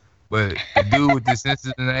Richards. But the dude with the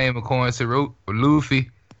sensitive name, according to Luffy,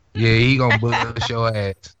 yeah, he gonna bust your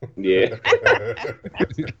ass. Yeah.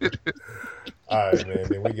 All right, man.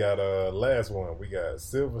 Then we got last one. We got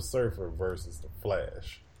Silver Surfer versus the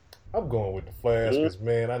Flash. I'm going with the Flash because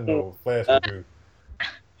man, I know Flash can do.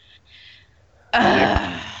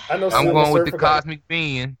 I know. I'm going with the Cosmic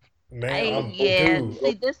Being. Man, dude.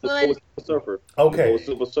 See this one. Surfer. Okay.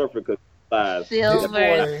 Silver Surfer because.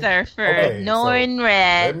 Silver Surfer, Norn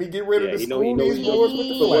Red. Let me get rid of the school these boys with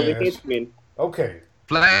the Flash. Okay.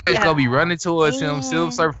 Flash gonna be running towards him.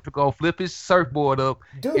 Silver Surfer gonna flip his surfboard up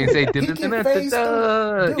and say,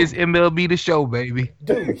 "It's MLB the show, baby."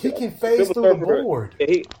 Dude, he can phase through the board.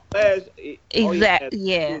 Exactly.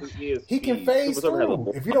 Yeah. He can phase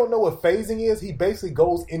through. If you don't know what phasing is, he basically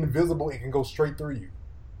goes invisible and can go straight through you.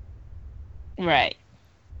 Right.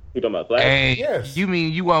 You talking about Flash? And yes. You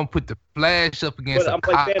mean you want to put the Flash up against a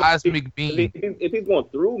cosmic being? If he's going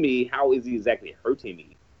through me, how is he exactly hurting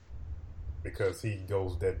me? Because he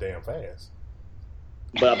goes that damn fast.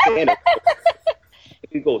 But I'm saying if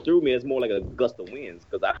he goes through me, it's more like a gust of winds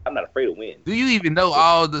because I'm not afraid of wind. Do you even know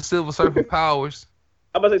all the Silver Surfer powers?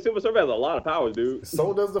 I'm about to say Silver Surfer has a lot of powers, dude.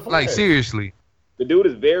 So does the Flash. Like seriously. The dude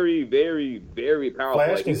is very, very, very powerful.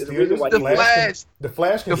 Flash can the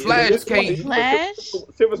Flash can't.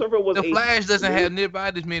 Silver Surfer was. The Flash doesn't have nearby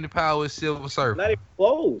as many powers as Silver Surfer. Not even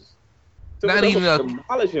close. Not even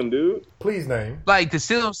demolish him, dude. Please name. Like the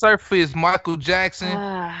Silver Surfer is Michael Jackson.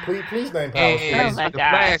 Please name powers. And the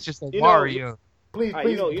Flash is like Mario. Please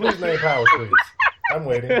name powers, please. I'm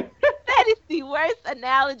waiting. That is the worst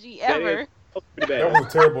analogy ever. That was a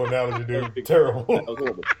terrible analogy, dude. Terrible. That was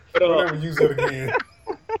horrible. Don't ever use that again.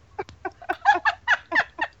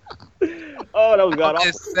 Oh, that was god awful.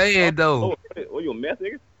 I'm just saying though. Oh, you a meth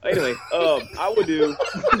nigga? Anyway, I would do.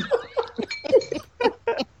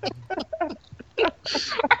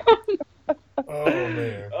 Oh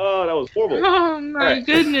man. Oh, that was horrible. Oh my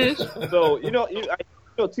goodness. So you know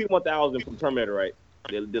T-1000 from Terminator, right?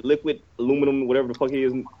 The liquid aluminum, whatever the fuck he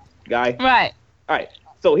is, guy. Right. All right.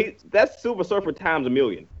 So that's Silver Surfer times a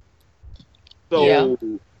million. So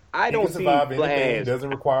I don't see survive anything. Flash. He doesn't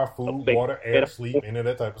require food, water, air, sleep, any of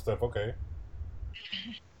that type of stuff. Okay.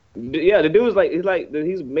 Yeah, the dude is like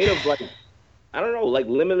he's made of like I don't know, like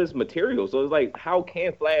limitless material. So it's like, how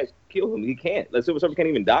can Flash kill him? He can't. The Silver Surfer can't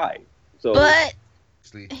even die. So, but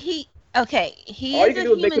he is a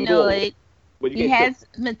humanoid. He has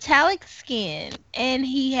metallic skin, and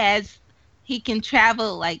he can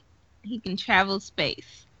travel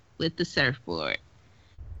space with the surfboard.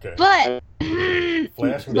 Okay. But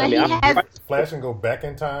Flash can go back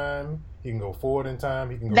in time. He can go forward in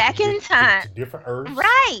time. He can go back in time to different Earths.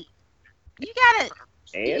 Right. You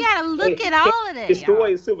gotta look at all of that.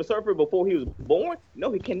 Destroy Silver Surfer before he was born?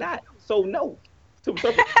 No, he cannot. So no, Silver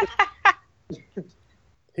Surfer.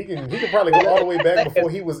 He can probably go all the way back before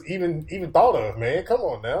he was even thought of. Man, come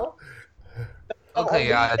on now. Okay,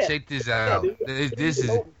 y'all, check this out. This is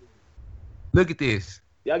look at this.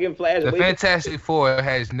 Y'all getting Flash. The Fantastic Four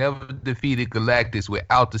has never defeated Galactus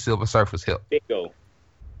without the Silver Surfer's help. Bingo.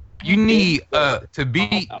 You need to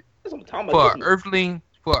be for an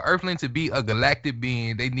Earthling to be a galactic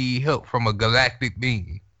being. They need help from a galactic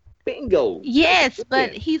being. Bingo. Yes,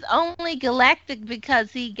 but he's only galactic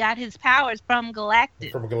because he got his powers from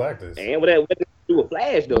Galactus. From Galactus. And what to do with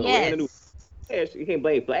Flash though? Yes. You can't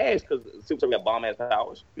blame Flash because Super Surfer got bomb ass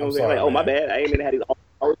powers. You know what I'm saying? Like, oh my bad, I ain't mean to have these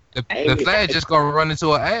powers. The Flash just gonna run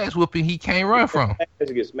into an ass whooping he can't run from.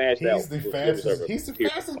 Get smashed out. He's the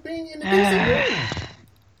fastest being in the DC.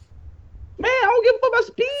 Man, I don't give a fuck about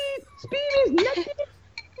speed. Speed is nothing.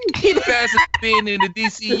 He's the fastest being in the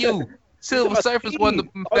DCU. Silver Surfer's one of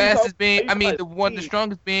the fastest being. I mean, the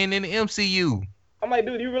strongest being in the MCU. I'm like,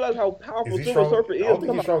 dude, do you realize how powerful Silver Surfer is? I don't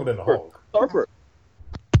think he's stronger than the Hulk. Surfer.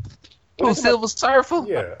 Who, Silver Surfer?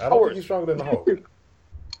 Yeah, I don't think he's stronger than the Hulk.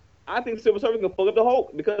 I think Silver Surfer can fuck up the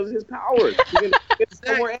Hulk because of his powers. He can get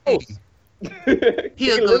somewhere else. He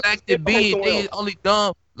a galactic being. They only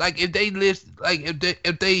dumb. Like if they list, like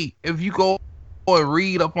if you go and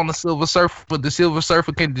read up on the Silver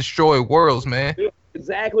Surfer can destroy worlds, man.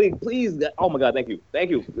 Exactly. Please. Oh my God. Thank you.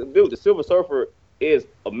 Dude, the Silver Surfer is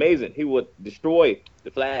amazing. He would destroy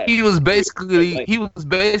the Flash. He was basically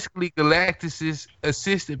Galactus's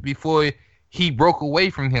assistant before he broke away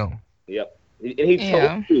from him. Yep. And he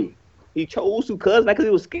chose to. He chose to, cuz, not because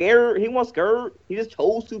he was scared. He wasn't scared. He just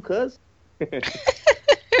chose to, cuz.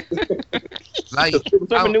 Like Silver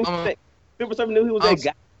Surfer knew he was that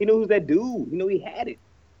guy. He knew he was that dude. He knew he had it.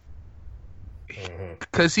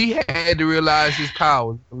 Because he had to realize his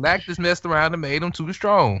powers. Galactus messed around and made him too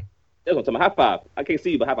strong. That's what I'm talking about. High five. I can't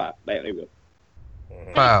see you, but high five. Bam, there we go.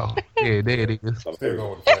 Wow. Yeah, there it is. Still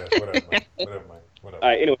going with Flash. Whatever, man. Whatever. All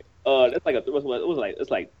right, anyway. That's like it's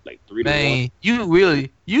like 3 to 1. Man,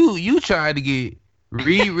 you trying to get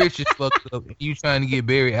Reed Richards fucked up and you trying to get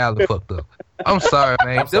Barry Allen fucked up. I'm sorry,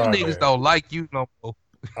 man. Them niggas don't like you no more.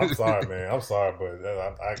 I'm sorry, man.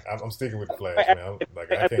 But I'm sticking with the Flash, man.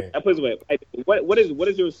 I can't. I put it this way. What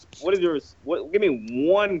is your? Give me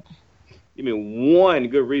one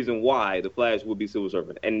good reason why the Flash would be Silver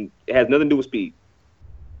Surfer, and it has nothing to do with speed.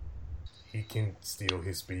 He can steal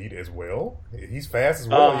his speed as well. He's fast as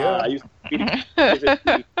well. Yeah.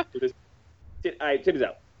 All right, check this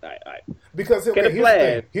out. All right. Because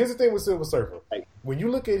here's the thing with Silver Surfer. When you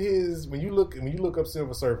look up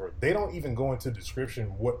Silver Surfer, they don't even go into description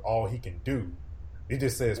what all he can do. It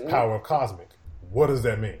just says power of cosmic. What does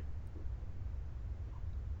that mean?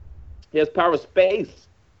 He has power of space.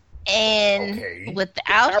 And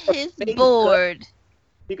without his board,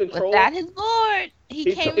 he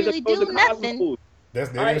can't really do nothing.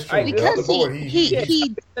 That's true. Because the board,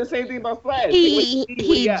 he the same thing about Flash.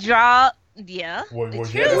 He draw. Yeah. Well,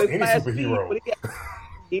 yeah, any superhero.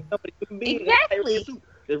 Exactly.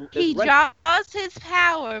 He draws his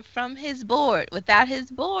power from his board. Without his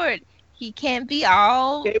board, he can't be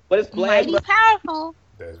all mighty powerful.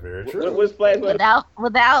 That's very true. What is Flash?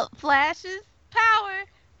 Without Flash's power,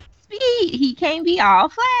 speed, he can't be all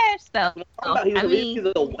Flash. So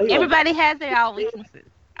everybody has their all weaknesses.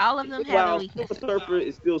 All of them have their weaknesses. Silver Surfer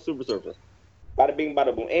is still Silver Surfer. Bada bing,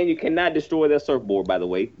 bada boom. And you cannot destroy that surfboard, by the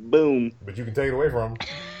way. Boom. But you can take it away from him.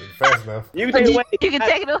 Fast enough. You can take it away. You can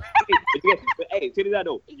take it away. But hey, check this out,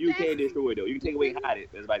 though. You can't destroy it, though. You can take it away and hide it.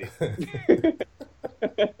 That's about it.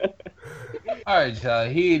 All right, y'all.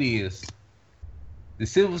 Here it is. The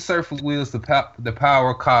Silver Surfer wields the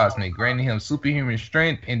power of cosmic, granting him superhuman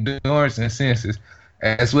strength, endurance, and senses,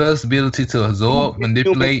 as well as the ability to absorb,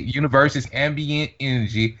 manipulate universe's ambient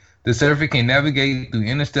energy. The Surfer can navigate through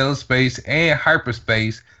interstellar space and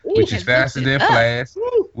hyperspace, which is faster than Flash,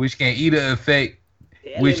 which can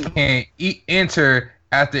enter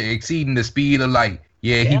after exceeding the speed of light.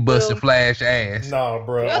 Yeah, he busted Flash ass. Nah,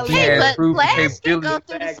 bro. Okay, but Flash can go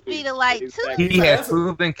through the speed of light too. He has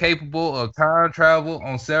proven capable of time travel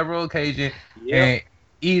on several occasions and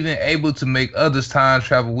even able to make others time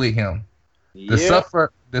travel with him. The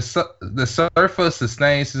surfer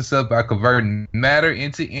sustains himself by converting matter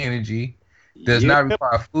into energy. Does not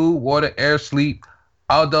require food, water, air, sleep.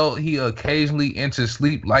 Although he occasionally enters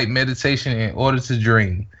sleep-like meditation in order to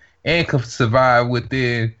dream, and can survive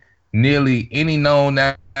within nearly any known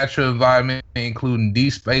natural environment, including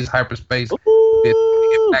deep space, hyperspace,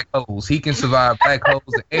 black holes. He can survive black holes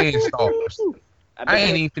and stars. I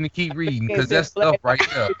ain't even finna keep reading because that's stuff right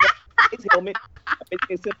there.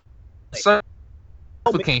 Surfer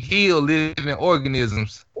can heal living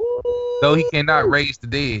organisms, though he cannot raise the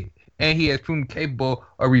dead. And he has proven capable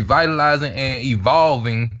of revitalizing and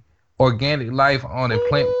evolving organic life on a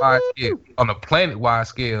planet-wide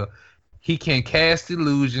scale. He can cast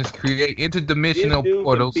illusions, create interdimensional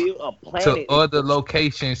portals to other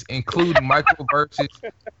locations, including microverses,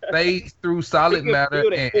 phase through solid matter,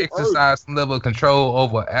 and exercise some level of control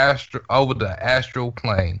over the astral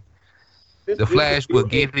plane. The Flash will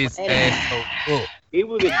get his ass up. It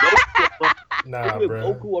was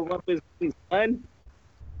Goku will run for his son.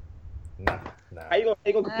 Nah. How you gonna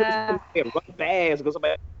compare somebody and run fast because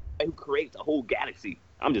somebody who creates a whole galaxy?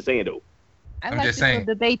 I'm just saying though. I like this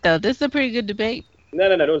debate though. This is a pretty good debate.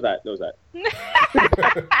 No, it's not.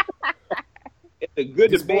 It's a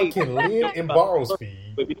good debate. Can live in borrow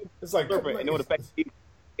speed. It's like and then the fact that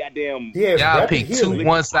goddamn. Y'all pick two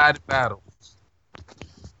one-sided battles.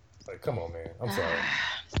 Like, come on, man. I'm sorry.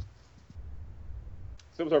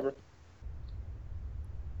 Silver Surfer.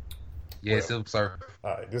 Yeah, Silver Surfer.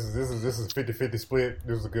 All right, this is 50-50 split.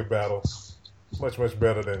 This was a good battle, much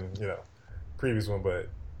better than previous one. But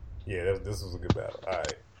yeah, this was a good battle. All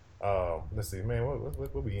right, let's see, man.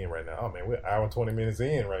 What we in right now? Oh man, we're an hour and 20 minutes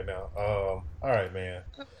in right now. All right, man.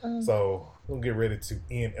 So we'll get ready to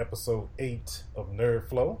end episode 8 of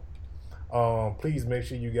NerdFlow. Please make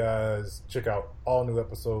sure you guys check out all new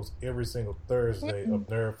episodes every single Thursday of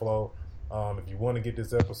NerdFlow. If you want to get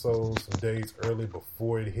this episode some days early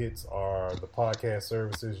before it hits the podcast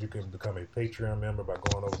services, you can become a Patreon member by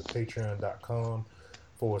going over to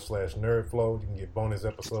patreon.com/nerdflow. You can get bonus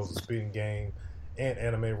episodes of Spitting Game and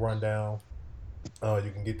Anime Rundown.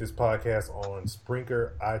 You can get this podcast on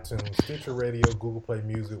Spreaker, iTunes, Stitcher Radio, Google Play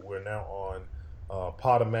Music. We're now on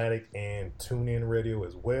Podomatic and TuneIn Radio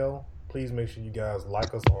as well. Please make sure you guys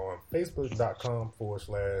like us on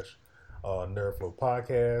Facebook.com/NerdFlow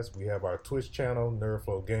Podcast. We have our Twitch channel,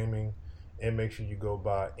 NerdFlow Gaming, and make sure you go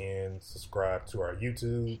by and subscribe to our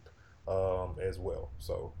YouTube as well.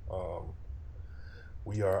 So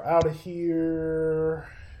we are out of here.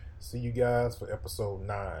 See you guys for episode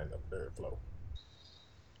 9 of NerdFlow.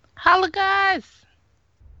 Holla, guys.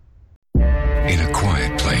 In a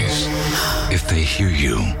quiet place, if they hear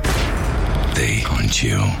you, they hunt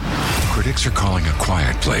you. Critics are calling A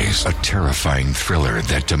Quiet Place a terrifying thriller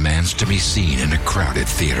that demands to be seen in a crowded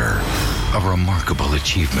theater. A remarkable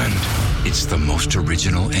achievement. It's the most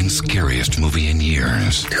original and scariest movie in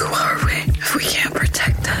years. Who are we if we can't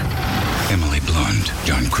protect them? Emily Blunt,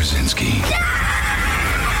 John Krasinski.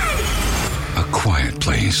 A Quiet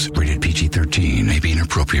Place, rated PG-13, may be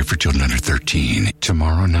inappropriate for children under 13.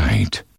 Tomorrow night.